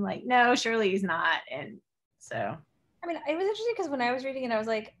is. And like, no, surely he's not. And so. I mean, it was interesting because when I was reading it, I was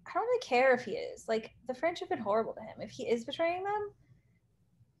like, I don't really care if he is. Like, the French have been horrible to him. If he is betraying them,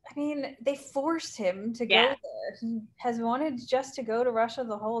 I mean, they forced him to go there. He has wanted just to go to Russia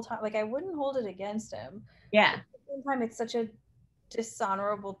the whole time. Like, I wouldn't hold it against him. Yeah. But at the same time, it's such a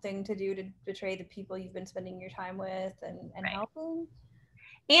dishonorable thing to do, to betray the people you've been spending your time with and helping.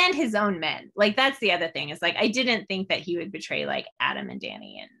 And his own men. Like, that's the other thing. Is like, I didn't think that he would betray like Adam and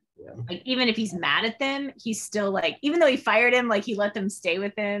Danny. And like, even if he's mad at them, he's still like, even though he fired him, like he let them stay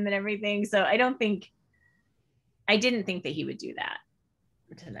with him and everything. So I didn't think that he would do that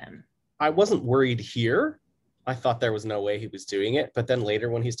to them. I wasn't worried here. I thought there was no way he was doing it. But then later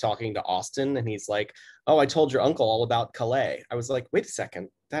when he's talking to Austin and he's like, oh, I told your uncle all about Calais. I was like, wait a second.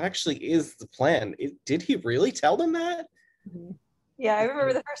 That actually is the plan. Did he really tell them that? Mm-hmm. Yeah, I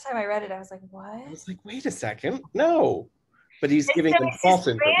remember the first time I read it, I was like, what? I was like, wait a second. No. But he's giving them false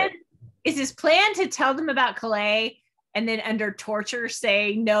information. Is his plan to tell them about Calais and then under torture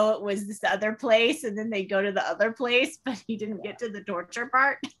say, no, it was this other place, and then they go to the other place, but he didn't get to the torture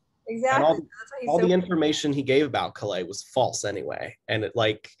part? Exactly. All the information he gave about Calais was false anyway. And it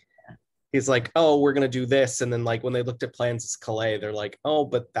like, he's like, oh, we're going to do this. And then like, when they looked at plans as Calais, they're like, oh,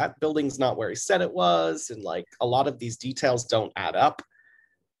 but that building's not where he said it was. And like, a lot of these details don't add up.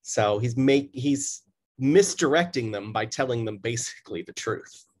 So he's misdirecting them by telling them basically the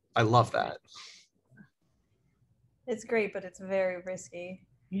truth. I love that. It's great, but it's very risky.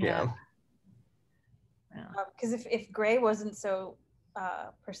 Yeah. Because if Gray wasn't so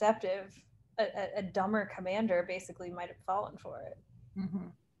perceptive, a dumber commander basically might have fallen for it. Mm-hmm.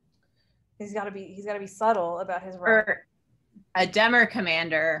 He's got to be subtle about his role. Or a dumber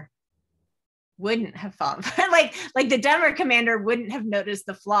commander wouldn't have fallen for it. Like the dumber commander wouldn't have noticed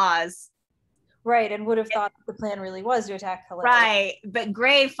the flaws. Right, and would have thought the plan really was to attack Calais. Right, but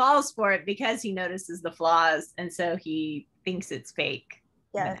Gray falls for it because he notices the flaws, and so he thinks it's fake.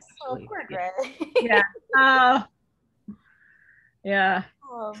 Yes. Oh, poor Gray. Yeah. Oh. Yeah.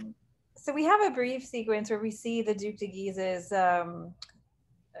 So we have a brief sequence where we see the Duke de Guise's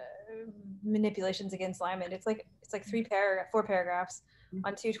manipulations against Lymond. It's like 4 paragraphs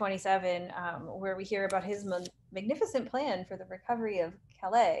on 227, where we hear about his magnificent plan for the recovery of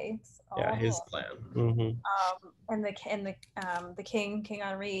Calais. Yeah, his plan. Mm-hmm. And the King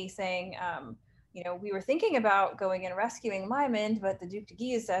Henri saying, we were thinking about going and rescuing Lymond, but the Duke de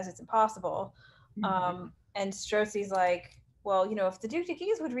Guise says it's impossible. Mm-hmm. And Strozzi's like, well, if the Duke de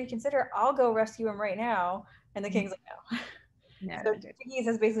Guise would reconsider, I'll go rescue him right now. And the King's like, no. So Duke de Guise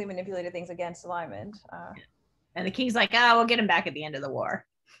has basically manipulated things against Lymond. And the King's like, we'll get him back at the end of the war.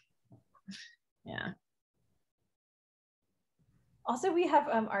 Yeah. Also, we have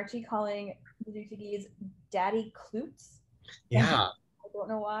Archie calling the Duke de Guise Daddy Klutz. Yeah. I don't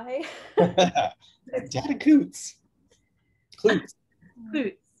know why. Daddy Coots. Klutz.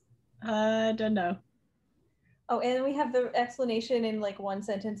 I don't know. Oh, and we have the explanation in like one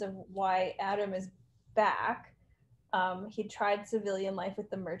sentence of why Adam is back. He tried civilian life with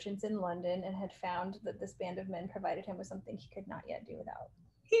the merchants in London and had found that this band of men provided him with something he could not yet do without.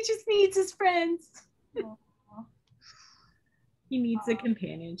 He just needs his friends. He needs a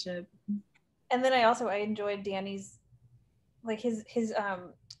companionship. And then I enjoyed Danny's, like his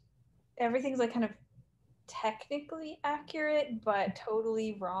everything's like kind of technically accurate but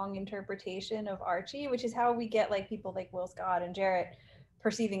totally wrong interpretation of Archie, which is how we get like people like Will Scott and Jarrett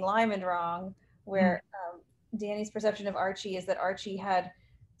perceiving Lymond wrong, where Danny's perception of Archie is that Archie had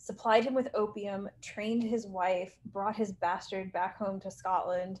supplied him with opium, trained his wife, brought his bastard back home to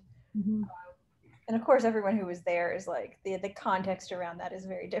Scotland. Mm-hmm. And of course, everyone who was there is like, the context around that is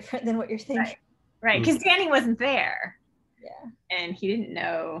very different than what you're thinking. Right, because Danny wasn't there. Yeah. And he didn't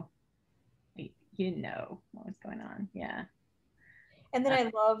know what was going on. Yeah. And then I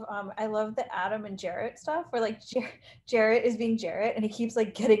love the Adam and Jarrett stuff where like Jarrett is being Jarrett and he keeps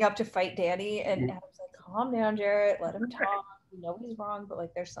like getting up to fight Danny and Adam's like, calm down, Jarrett, let him talk. Nobody's wrong, but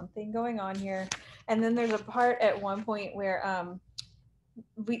like there's something going on here. And then there's a part at one point where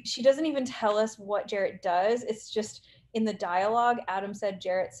she doesn't even tell us what Jarrett does. It's just in the dialogue, Adam said,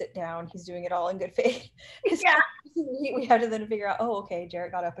 Jarrett, sit down. He's doing it all in good faith. Yeah. We had to then figure out, okay,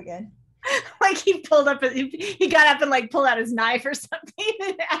 Jarrett got up again. Like he got up and like pulled out his knife or something.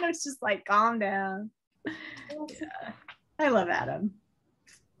 And Adam's just like, calm down. Yeah. I love Adam.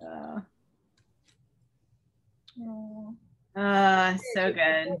 So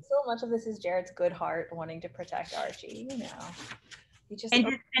good. So much of this is Jarrett's good heart wanting to protect Archie,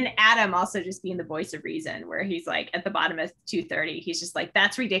 And Adam also just being the voice of reason, where he's like at the bottom of 230, he's just like,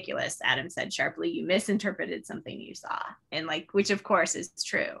 that's ridiculous, Adam said sharply, you misinterpreted something you saw. And like, which of course is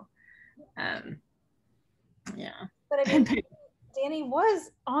true. Yeah. But I mean, Danny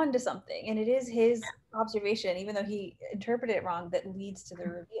was onto something, and it is his observation, even though he interpreted it wrong, that leads to the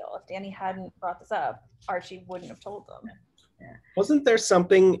reveal. If Danny hadn't brought this up, Archie wouldn't have told them. Yeah. Wasn't there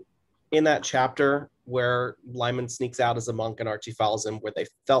something in that chapter where Lymond sneaks out as a monk and Archie follows him, where they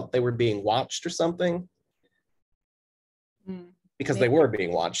felt they were being watched or something? Because they were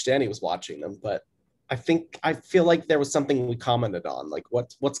being watched. Danny was watching them, but I feel like there was something we commented on, like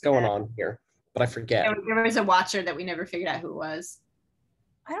what's going on here, but I forget. There was a watcher that we never figured out who it was.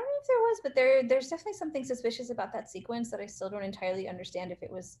 I don't know if there was, but there's definitely something suspicious about that sequence that I still don't entirely understand. If it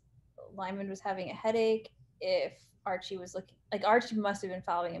was Lymond was having a headache, if Archie was looking, like Archie must have been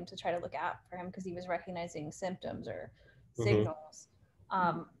following him to try to look out for him because he was recognizing symptoms or signals.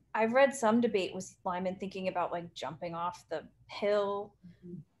 I've read some debate was Lymond thinking about like jumping off the hill.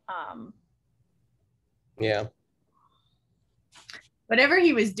 Yeah. Whatever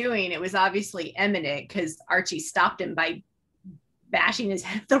he was doing, it was obviously imminent because Archie stopped him by bashing his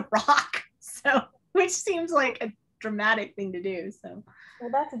head with the rock. So, which seems like a dramatic thing to do. So.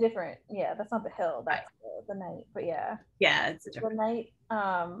 Well, that's a different. Yeah, that's not the hill. That's the night. But yeah. Yeah, it's a different. The night.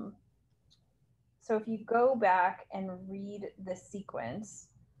 So if you go back and read the sequence,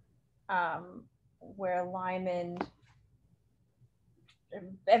 where Lymond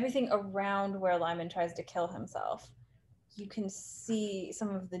everything around where Lymond tries to kill himself. You can see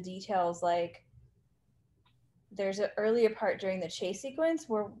some of the details, like there's an earlier part during the chase sequence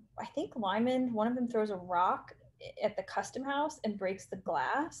where I think Lymond, one of them throws a rock at the custom house and breaks the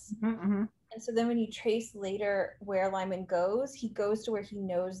glass. Mm-hmm. And so then when you trace later where Lymond goes, he goes to where he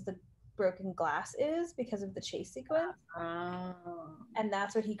knows the broken glass is because of the chase sequence. Oh. And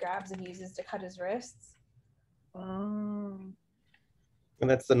that's what he grabs and uses to cut his wrists. Oh. And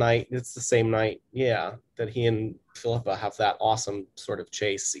that's the night, it's the same night, yeah, that he and Philippa have that awesome sort of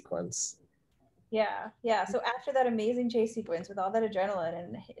chase sequence. Yeah. So after that amazing chase sequence with all that adrenaline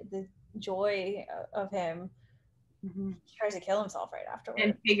and the joy of him, Mm-hmm. he tries to kill himself right afterwards.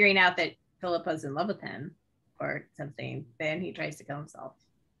 And figuring out that Philippa's in love with him or something, then he tries to kill himself.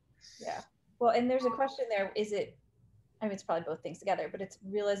 Yeah. Well, and there's a question there. Is it, I mean, it's probably both things together, but it's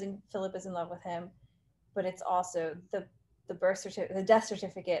realizing Philip is in love with him, but it's also the the death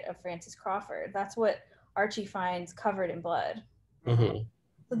certificate of Francis Crawford. That's what Archie finds covered in blood. Mm-hmm.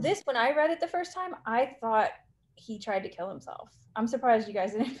 So this, when I read it the first time, I thought he tried to kill himself. I'm surprised you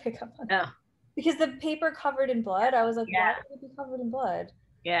guys didn't pick up on that. No. Because the paper covered in blood, I was like, Yeah. why would it be covered in blood?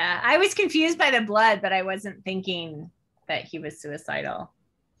 Yeah, I was confused by the blood, but I wasn't thinking that he was suicidal.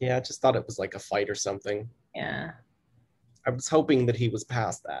 Yeah, I just thought it was like a fight or something. Yeah. I was hoping that he was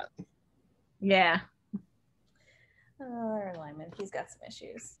past that. Yeah. Oh, Lymond, he's got some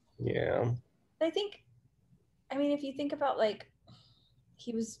issues. Yeah. But I think, I mean, if you think about, like,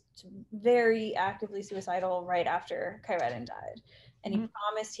 he was very actively suicidal right after Kyreden died, and he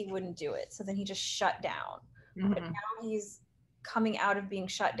promised he wouldn't do it. So then he just shut down. Mm-hmm. But now he's coming out of being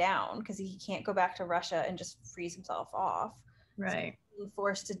shut down because he can't go back to Russia and just freeze himself off. Right. So he's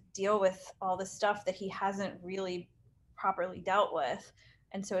forced to deal with all the stuff that he hasn't really properly dealt with.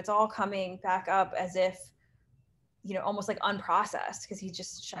 And so it's all coming back up as if, you know, almost like unprocessed because he's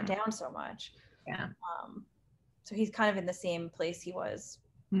just shut down so much. Yeah. So he's kind of in the same place he was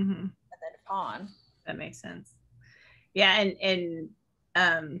Mm-hmm. and then Fawn. That makes sense. Yeah, and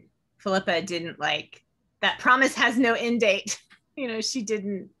Philippa didn't like that promise has no end date. You know, she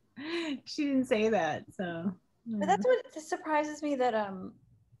didn't say that. So But that's what surprises me, that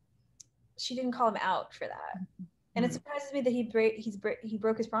she didn't call him out for that. And it surprises me that he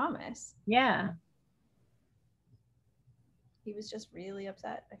broke his promise. Yeah. He was just really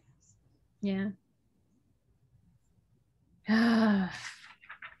upset, I guess. Yeah.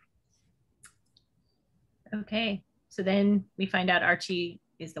 Okay. So then we find out Archie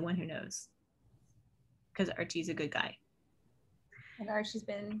is the one who knows. Because Archie's a good guy. And Archie's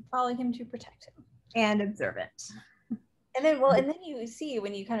been following him to protect him. And observant. And then you see,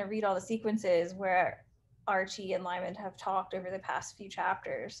 when you kind of read all the sequences where Archie and Lymond have talked over the past few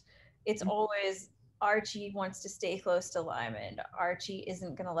chapters, it's always Archie wants to stay close to Lymond. Archie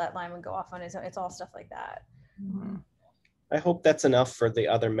isn't going to let Lymond go off on his own. It's all stuff like that. Mm-hmm. I hope that's enough for the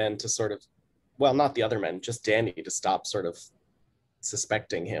other men to sort of, well, not the other men, just Danny to stop sort of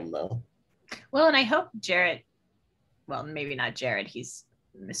suspecting him, though. Well, and I hope Jared, well, maybe not Jared, he's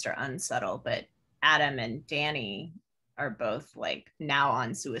Mr. Unsubtle, but Adam and Danny are both like now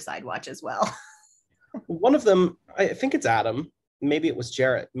on suicide watch as well. One of them, I think it's Adam, maybe it was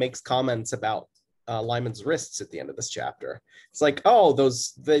Jarrett, makes comments about Lymond's wrists at the end of this chapter. It's like, oh,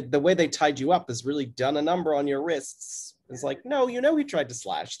 the way they tied you up has really done a number on your wrists. It's like, no, you know he tried to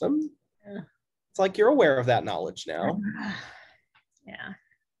slash them. Yeah. It's like you're aware of that knowledge now. Yeah.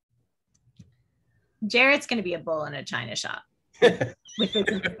 Jarrett's going to be a bull in a china shop with this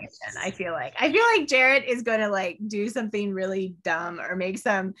information. I feel like Jarrett is going to like do something really dumb or make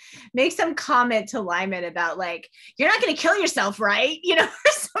some comment to Lymond about like, you're not going to kill yourself, right? You know,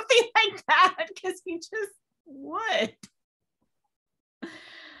 or something like that, because he just would.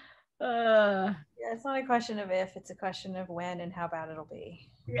 Yeah, it's not a question of if, it's a question of when and how bad it'll be.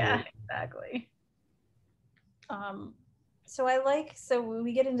 Yeah, exactly. So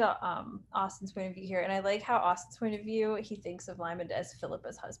we get into Austin's point of view here, and I like how Austin's point of view, he thinks of Lymond as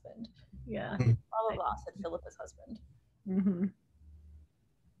Philippa's husband. Yeah. All of us said Philippa's husband. Mm-hmm.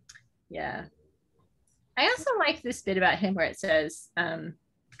 Yeah. I also like this bit about him where it says,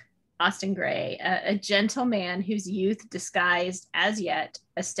 Austin Gray, a gentle man whose youth disguised as yet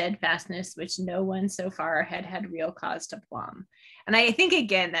a steadfastness which no one so far had real cause to plumb. And I think,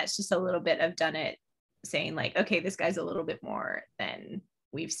 again, that's just a little bit of Dunnett saying like, okay, this guy's a little bit more than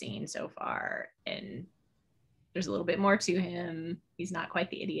we've seen so far. And there's a little bit more to him. He's not quite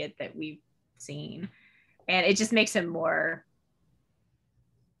the idiot that we've seen. And it just makes him more,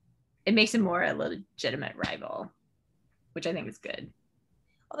 a legitimate rival, which I think is good.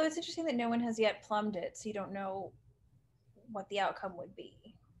 Although it's interesting that no one has yet plumbed it, so you don't know what the outcome would be.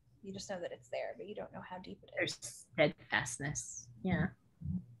 You just know that it's there, but you don't know how deep it is. There's steadfastness. Yeah.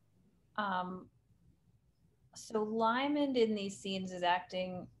 So Lymond in these scenes is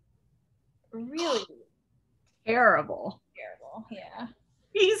acting really terrible. Yeah.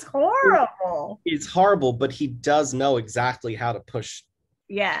 He's horrible. He's horrible, but he does know exactly how to push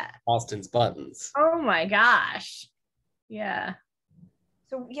Austin's buttons. Oh my gosh. Yeah.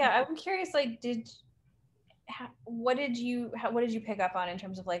 So yeah, I'm curious, like, what did you pick up on in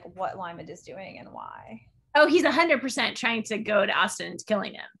terms of like what Lymond is doing and why? Oh, he's 100% trying to go to Austin and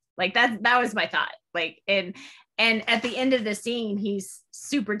killing him. Like that was my thought. Like, and at the end of the scene, he's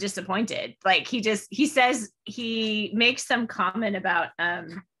super disappointed. Like he says, he makes some comment about,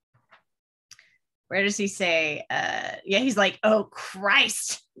 where does he say? He's like, oh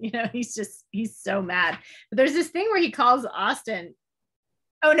Christ. He's so mad. But there's this thing where he calls Austin.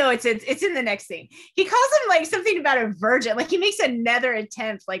 Oh no, it's in the next scene. He calls him like something about a virgin. Like he makes another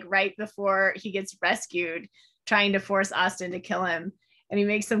attempt, like right before he gets rescued, trying to force Austin to kill him. And he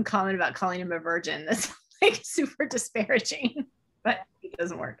makes some comment about calling him a virgin. That's like super disparaging, but it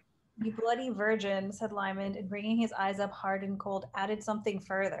doesn't work. You bloody virgin, said Lymond, and bringing his eyes up hard and cold, added something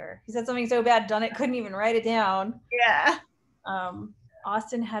further. He said something so bad, Dunnett couldn't even write it down. Yeah.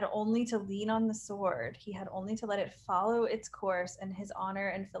 Austin had only to lean on the sword. He had only to let it follow its course, and his honor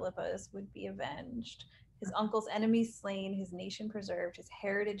and Philippa's would be avenged. His uncle's enemies slain, his nation preserved, his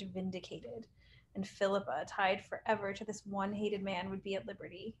heritage vindicated, and Philippa, tied forever to this one hated man, would be at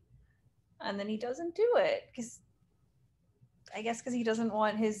liberty. And then he doesn't do it, because he doesn't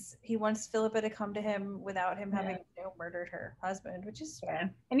want he wants Philippa to come to him without him having murdered her husband, which is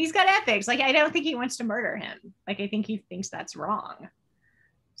and he's got ethics. Like I don't think he wants to murder him. Like I think he thinks that's wrong.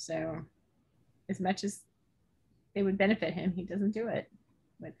 So as much as it would benefit him, he doesn't do it,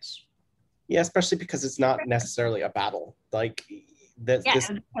 which especially because it's not necessarily a battle. Like this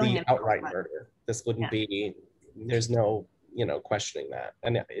the outright murder. This wouldn't be, there's no questioning that.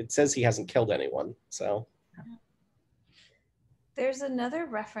 And it says he hasn't killed anyone, so there's another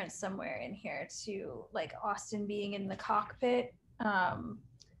reference somewhere in here to like Austin being in the cockpit. The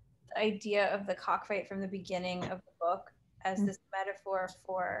idea of the cockfight from the beginning of the book as this metaphor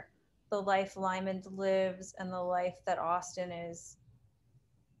for the life Lymond lives and the life that Austin is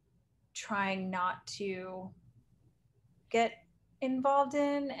trying not to get involved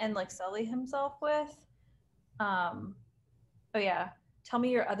in and like sully himself with. Tell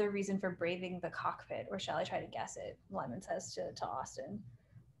me your other reason for braving the cockpit, or shall I try to guess it? Lymond says to Austin.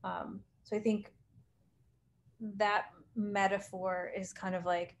 So I think that metaphor is kind of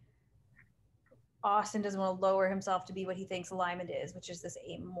like Austin doesn't want to lower himself to be what he thinks Lymond is, which is this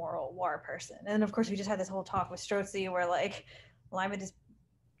amoral war person. And then of course we just had this whole talk with Strozzi where like Lymond is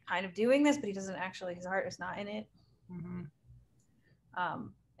kind of doing this, but he doesn't actually, his heart is not in it. Mm-hmm.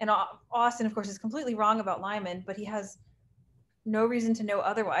 And Austin of course is completely wrong about Lymond, but he has no reason to know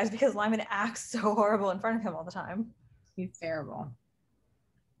otherwise because Lymond acts so horrible in front of him all the time. He's terrible.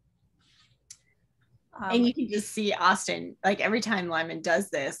 And you can just see Austin, like every time Lymond does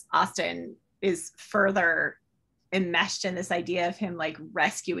this, Austin is further enmeshed in this idea of him like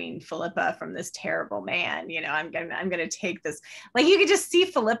rescuing Philippa from this terrible man. I'm gonna take this. Like you could just see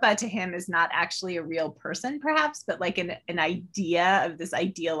Philippa to him as not actually a real person, perhaps, but like an idea of this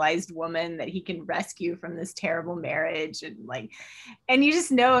idealized woman that he can rescue from this terrible marriage, and you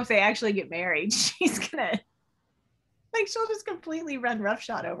just know if they actually get married, she's gonna she'll just completely run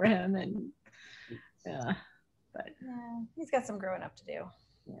roughshod over him, and he's got some growing up to do.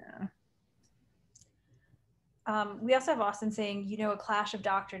 Yeah. We also have Austin saying, a clash of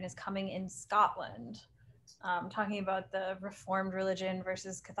doctrine is coming in Scotland, talking about the Reformed religion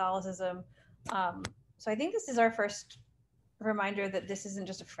versus Catholicism. So I think this is our first reminder that this isn't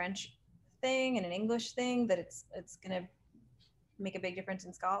just a French thing and an English thing, that it's going to make a big difference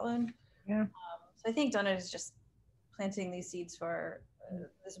in Scotland. Yeah. So I think Dunnett is just planting these seeds for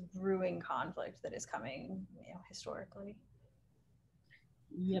this brewing conflict that is coming, historically.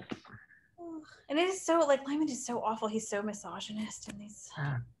 Yep. And it is so like Lymond is so awful. He's so misogynist and he's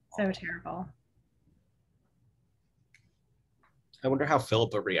so terrible. I wonder how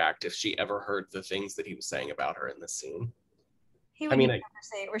Philippa would react if she ever heard the things that he was saying about her in this scene. He would never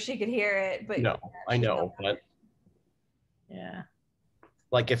say it where she could hear it, but no, I know, but yeah,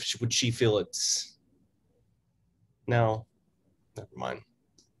 like would she feel it's no, never mind.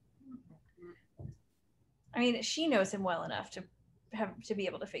 I mean, she knows him well enough to be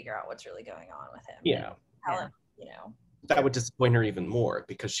able to figure out what's really going on with him. Yeah. That would disappoint her even more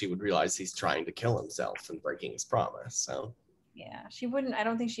because she would realize he's trying to kill himself and breaking his promise. So yeah, she wouldn't. I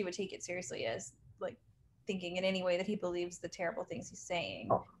don't think she would take it seriously as like thinking in any way that he believes the terrible things he's saying,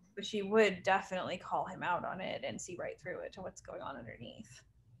 but she would definitely call him out on it and see right through it to what's going on underneath.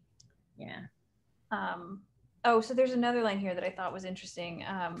 Yeah. So there's another line here that I thought was interesting.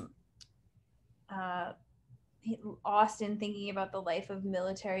 Austin, thinking about the life of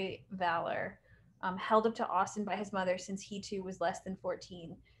military valor, held up to Austin by his mother since he too was less than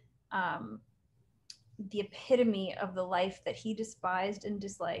 14. The epitome of the life that he despised and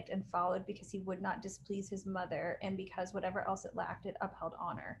disliked and followed because he would not displease his mother, and because whatever else it lacked, it upheld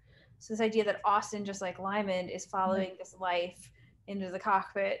honor. So this idea that Austin, just like Lymond, is following this life into the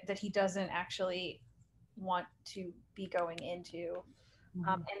cockpit that he doesn't actually want to be going into,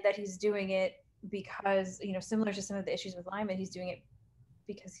 and that he's doing it because, similar to some of the issues with Lymond, he's doing it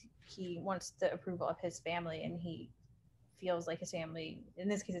because he wants the approval of his family, and he feels like his family, in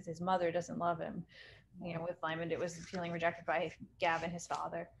this case it's his mother, doesn't love him. With Lymond, it was feeling rejected by Gavin, his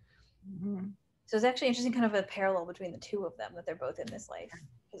father. So it's actually interesting, kind of a parallel between the two of them, that they're both in this life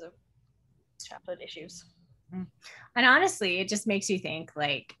because of childhood issues. And honestly, it just makes you think,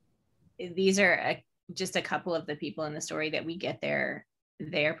 like, these are just a couple of the people in the story that we get their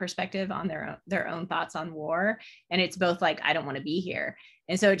perspective on their own thoughts on war, and it's both like, I don't want to be here.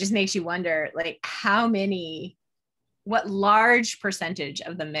 And so it just makes you wonder, like, what large percentage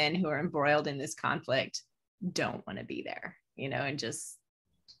of the men who are embroiled in this conflict don't want to be there, and just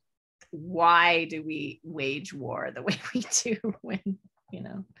why do we wage war the way we do when,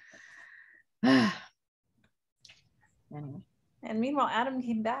 anyway. And meanwhile, Adam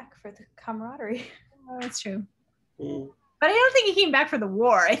came back for the camaraderie. Oh, that's true. But I don't think he came back for the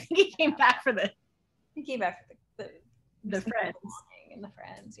war. I think he came back for the friends. And the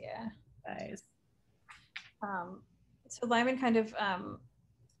friends, yeah. Nice. So Lymond kind of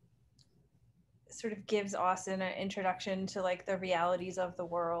sort of gives Austin an introduction to, like, the realities of the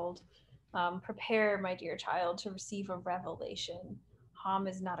world. Prepare, my dear child, to receive a revelation. Ham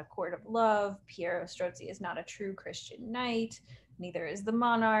is not a court of love. Piero Strozzi is not a true Christian knight. Neither is the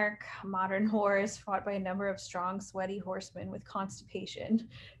monarch. Modern war is fought by a number of strong, sweaty horsemen with constipation,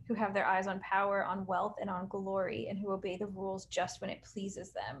 who have their eyes on power, on wealth, and on glory, and who obey the rules just when it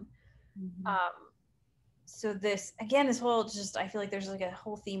pleases them. So this whole, I feel like there's like a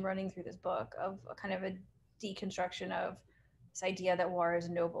whole theme running through this book of a kind of a deconstruction of this idea that war is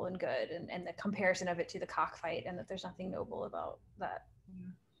noble and good, and the comparison of it to the cockfight, and that there's nothing noble about that.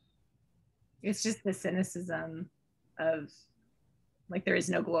 It's just the cynicism of, like, there is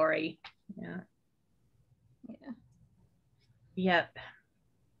no glory. Yeah. Yep.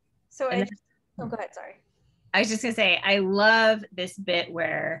 So go ahead, sorry. I was just gonna say, I love this bit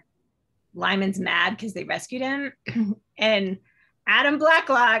where Lymond's mad because they rescued him, and Adam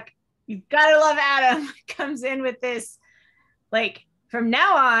Blacklock, you've gotta love Adam, comes in with this, like, from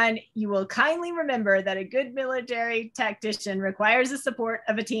now on, you will kindly remember that a good military tactician requires the support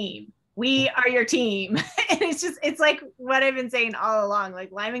of a team. We are your team. And it's like what I've been saying all along.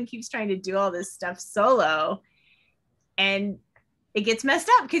 Like, Lymond keeps trying to do all this stuff solo, and it gets messed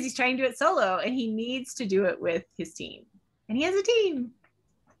up because he's trying to do it solo, and he needs to do it with his team. And he has a team.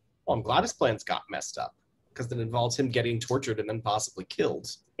 Well, I'm glad his plans got messed up, because it involves him getting tortured and then possibly killed.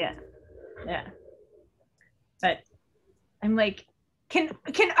 Yeah. But I'm like, can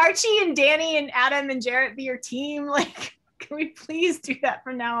Archie and Danny and Adam and Jarrett be your team? Like, can we please do that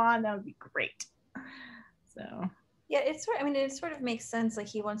from now on? That would be great. So yeah, it sort of makes sense. Like,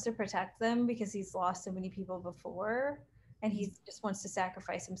 he wants to protect them because he's lost so many people before, and he just wants to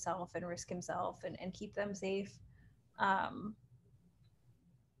sacrifice himself and risk himself and keep them safe.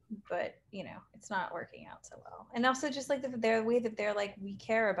 But it's not working out so well. And also just like their way that they're like, we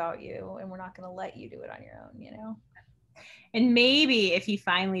care about you and we're not going to let you do it on your own, And maybe if he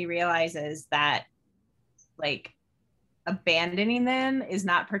finally realizes that, like, abandoning them is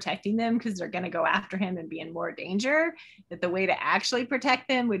not protecting them because they're going to go after him and be in more danger, that the way to actually protect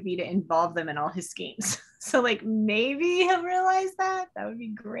them would be to involve them in all his schemes. So, like, maybe he'll realize that. That would be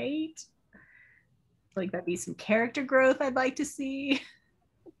great. Like, that'd be some character growth I'd like to see.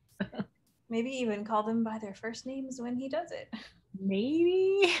 Maybe even call them by their first names when he does it.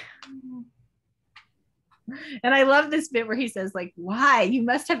 Maybe. And I love this bit where he says, like, why? You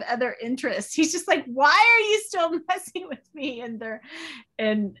must have other interests. He's just like, why are you still messing with me?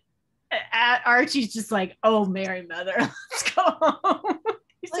 And Archie's just like, oh, Mary Mother, let's go home.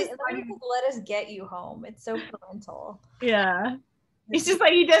 Let us get you home. It's so parental. Yeah. He's just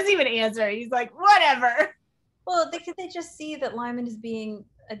like, he doesn't even answer. He's like, whatever. Well, they just see that Lymond is being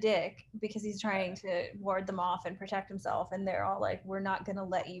a dick because he's trying to ward them off and protect himself, and they're all like, we're not gonna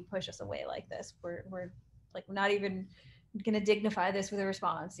let you push us away like this. We're like, we're not even gonna dignify this with a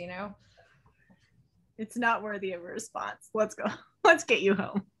response, It's not worthy of a response. Let's go. Let's get you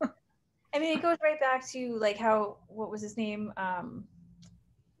home. I mean, it goes right back to like how, what was his name?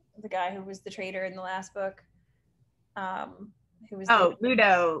 The guy who was the traitor in the last book. Who was Ludo.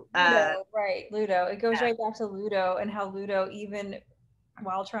 Ludo, right, Ludo. It goes right back to Ludo, and how Ludo, even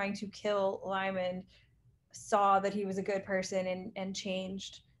while trying to kill Lymond, saw that he was a good person and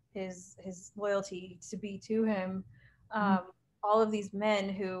changed his loyalty to be to him. All of these men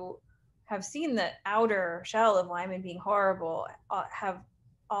who have seen the outer shell of Lymond being horrible have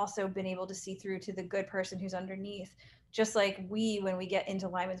also been able to see through to the good person who's underneath. Just like when we get into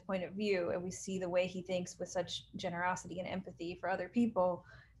Lymond's point of view and we see the way he thinks with such generosity and empathy for other people,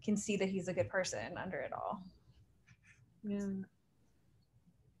 can see that he's a good person under it all. Yeah.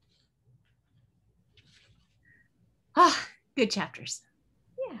 Good chapters.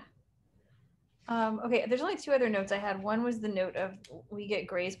 Yeah. Okay, there's only 2 other notes I had. One was the note of, we get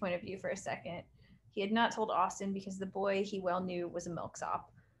Gray's point of view for a second. He had not told Austen because the boy he well knew was a milksop.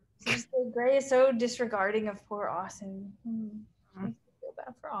 So just like, Gray is so disregarding of poor Austen. I feel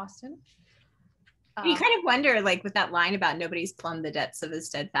bad for Austen. You kind of wonder, like with that line about nobody's plumbed the depths of his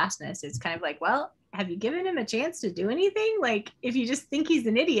steadfastness, it's kind of like, well, have you given him a chance to do anything? Like, if you just think he's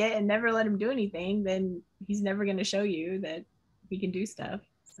an idiot and never let him do anything, then he's never going to show you that he can do stuff.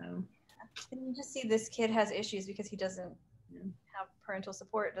 So, and you just see this kid has issues because he doesn't have parental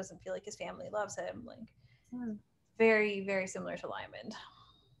support, doesn't feel like his family loves him. Like, very, very similar to Lymond.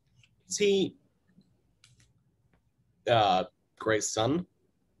 Is he Gray's son?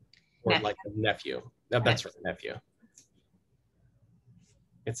 Or nephew. like a nephew? That's right, nephew.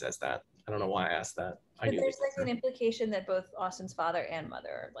 It says that. I don't know why I asked that. But there's like an implication that both Austen's father and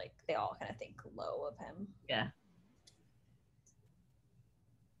mother, like, they all kind of think low of him. Yeah.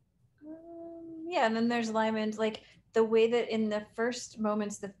 Yeah, and then there's Lymond, like the way that in the first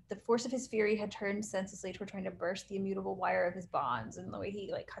moments the force of his fury had turned senselessly toward trying to burst the immutable wire of his bonds, and the way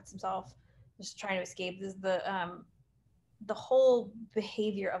he like cuts himself just trying to escape. This is the whole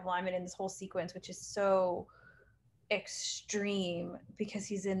behavior of Lymond in this whole sequence, which is so extreme because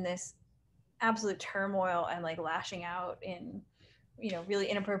he's in this absolute turmoil and like lashing out in, you know, really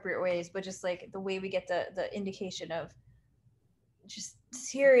inappropriate ways, but just like the way we get the indication of just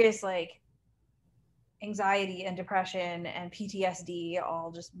serious like anxiety and depression and PTSD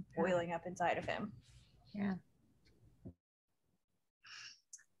all just boiling up inside of him. Yeah.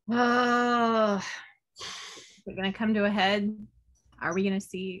 Oh, is it gonna come to a head? Are we gonna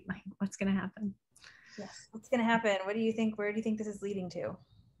see like what's gonna happen? Yes, what's gonna happen? What do you think? Where do you think this is leading to?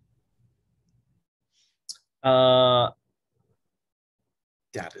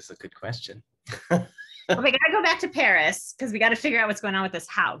 That is a good question. Well, we gotta go back to Paris because we gotta figure out what's going on with this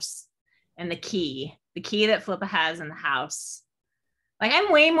house and the key that Philippe has in the house. Like,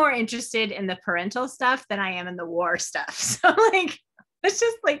 I'm way more interested in the parental stuff than I am in the war stuff. So like, let's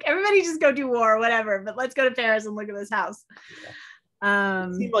just like, everybody just go do war or whatever, but let's go to Paris and look at this house.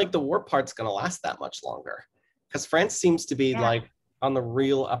 It seems like the war part's going to last that much longer because France seems to be like on the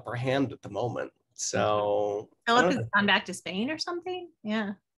real upper hand at the moment. So Philippe has gone back to Spain or something.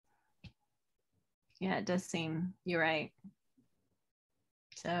 Yeah, it does seem, you're right.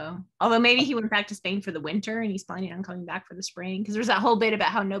 So, although maybe he went back to Spain for the winter and he's planning on coming back for the spring, because there's that whole bit about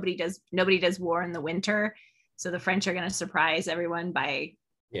how nobody does war in the winter. So the French are going to surprise everyone by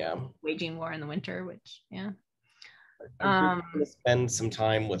waging war in the winter, which I'm going to spend some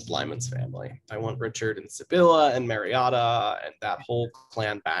time with Lymond's family. I want Richard and Sibylla and Marietta and that whole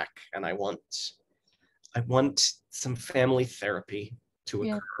clan back, and I want some family therapy to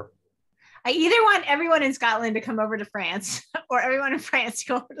occur. I either want everyone in Scotland to come over to France or everyone in France to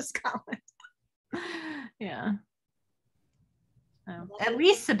go over to Scotland. Yeah. At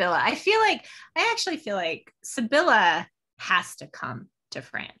least Sibylla. I actually feel like Sibylla has to come to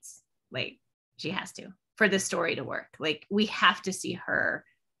France. Like, she has to for this story to work. Like, we have to see her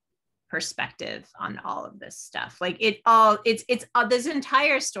perspective on all of this stuff. Like, it's this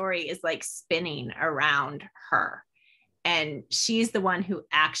entire story is like spinning around her. And she's the one who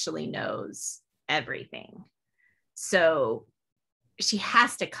actually knows everything. So she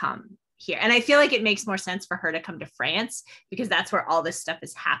has to come here. And I feel like it makes more sense for her to come to France because that's where all this stuff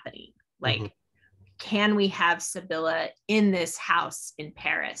is happening. Like, can we have Sibylla in this house in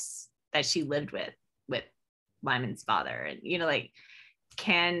Paris that she lived with Lymond's father? And, you know, like,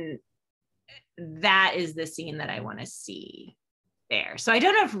 that is the scene that I want to see there. So I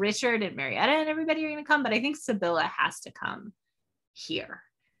don't know if Richard and Marietta and everybody are going to come, but I think Sibylla has to come here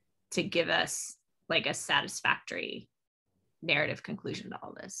to give us like a satisfactory narrative conclusion to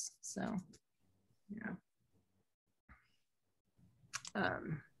all this. So, yeah.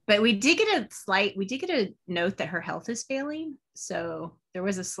 But we did get a note that her health is failing. So there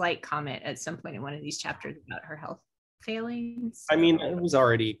was a slight comment at some point in one of these chapters about her health failing. So, I mean, it was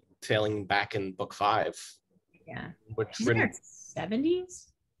already failing back in book 5. yeah. Which She's in her 70s.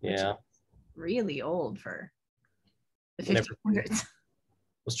 Yeah. Really old for the Never 1500s.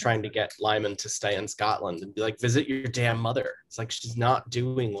 was trying to get Lymond to stay in Scotland and be like, visit your damn mother. It's like, she's not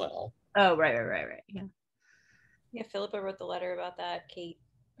doing well. Oh, right. Yeah. Yeah, Philippa wrote the letter about that. Kate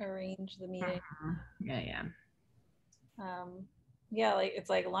arranged the meeting. Yeah. Yeah, like it's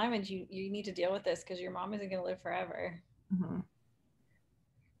like Lymond, you need to deal with this because your mom isn't going to live forever.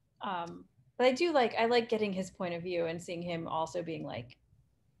 But I like getting his point of view and seeing him also being like,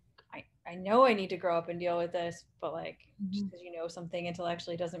 I know I need to grow up and deal with this, but like just because you know something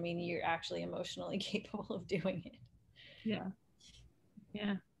intellectually doesn't mean you're actually emotionally capable of doing it.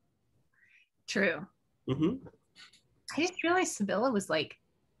 Yeah. True. Mm-hmm. I just realized Sibylla was like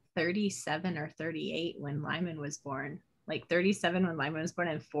 37 or 38 when Lymond was born. Like 37 when Lymond was born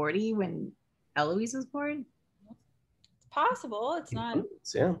and 40 when Eloise was born. It's possible. It's not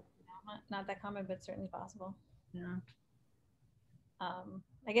Yeah. Not that common, but certainly possible. Yeah.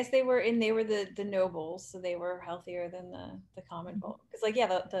 I guess they were the nobles, so they were healthier than the common folk. Because like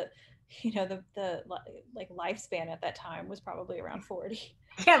the like lifespan at that time was probably around 40.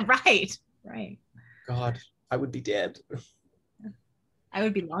 Yeah, right. God, I would be dead. I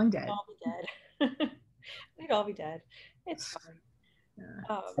would be long dead. We'd all be dead. We'd all be dead. It's fine.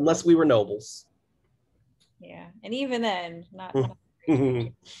 Unless we were nobles. Yeah, and even then, not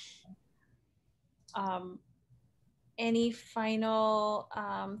any final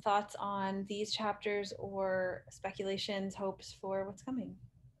thoughts on these chapters or speculations, hopes for what's coming?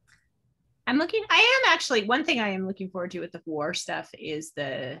 I am actually, one thing I am looking forward to with the war stuff is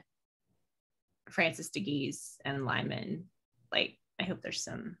the Francis de Guise and Lymond. Like, I hope there's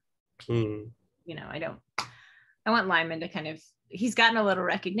some, I want Lymond to kind of, he's gotten a little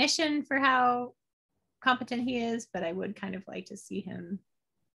recognition for how competent he is, but I would kind of like to see him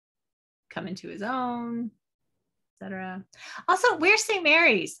come into his own, etc. Also, where's St.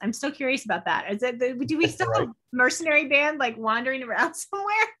 Mary's? I'm still curious about that. Do we still have a mercenary band like wandering around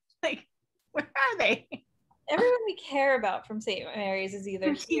somewhere? Like, where are they? Everyone we care about from St. Mary's is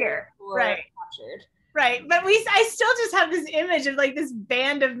either here or captured. Right, but I still just have this image of like this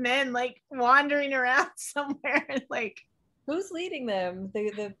band of men like wandering around somewhere. Like, who's leading them?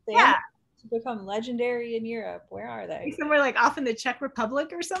 The to become legendary in Europe. Where are they? Like somewhere like off in the Czech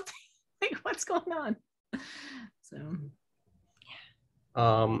Republic or something. Like, what's going on? So,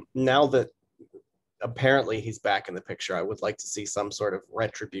 now that apparently he's back in the picture, I would like to see some sort of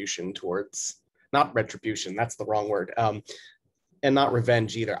retribution towards, not retribution, that's the wrong word, and not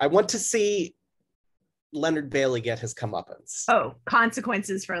revenge either. I want to see Leonard Bailey get his comeuppance. Oh,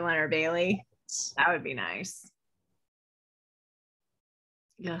 consequences for Leonard Bailey. That would be nice.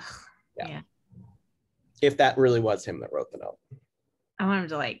 Ugh. Yeah. If that really was him that wrote the note. I want him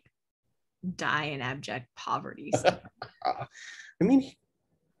to like die in abject poverty. I mean, he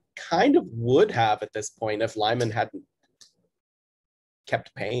kind of would have at this point if Lymond hadn't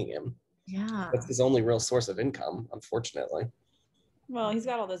kept paying him. Yeah. That's his only real source of income, unfortunately. Well, he's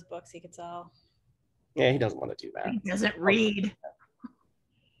got all those books he could sell. Yeah, he doesn't want to do that. He doesn't read.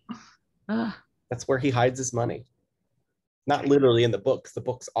 That's where he hides his money. Not literally in the books. The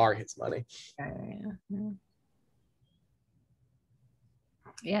books are his money.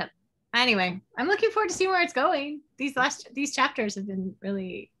 Yeah. Anyway, I'm looking forward to seeing where it's going. These chapters have been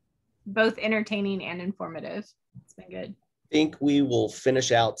really both entertaining and informative. It's been good. I think we will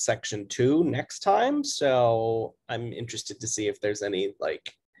finish out section 2 next time. So I'm interested to see if there's any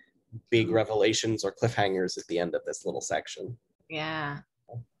like big revelations or cliffhangers at the end of this little section. Yeah.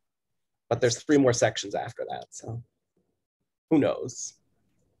 But there's 3 more sections after that. So who knows?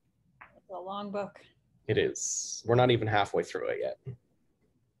 It's a long book. It is. We're not even halfway through it yet.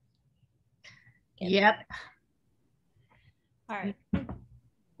 Yep. All right.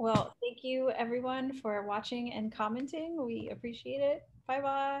 Well, thank you everyone for watching and commenting. We appreciate it.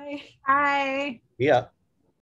 Bye-bye. Bye. Yeah.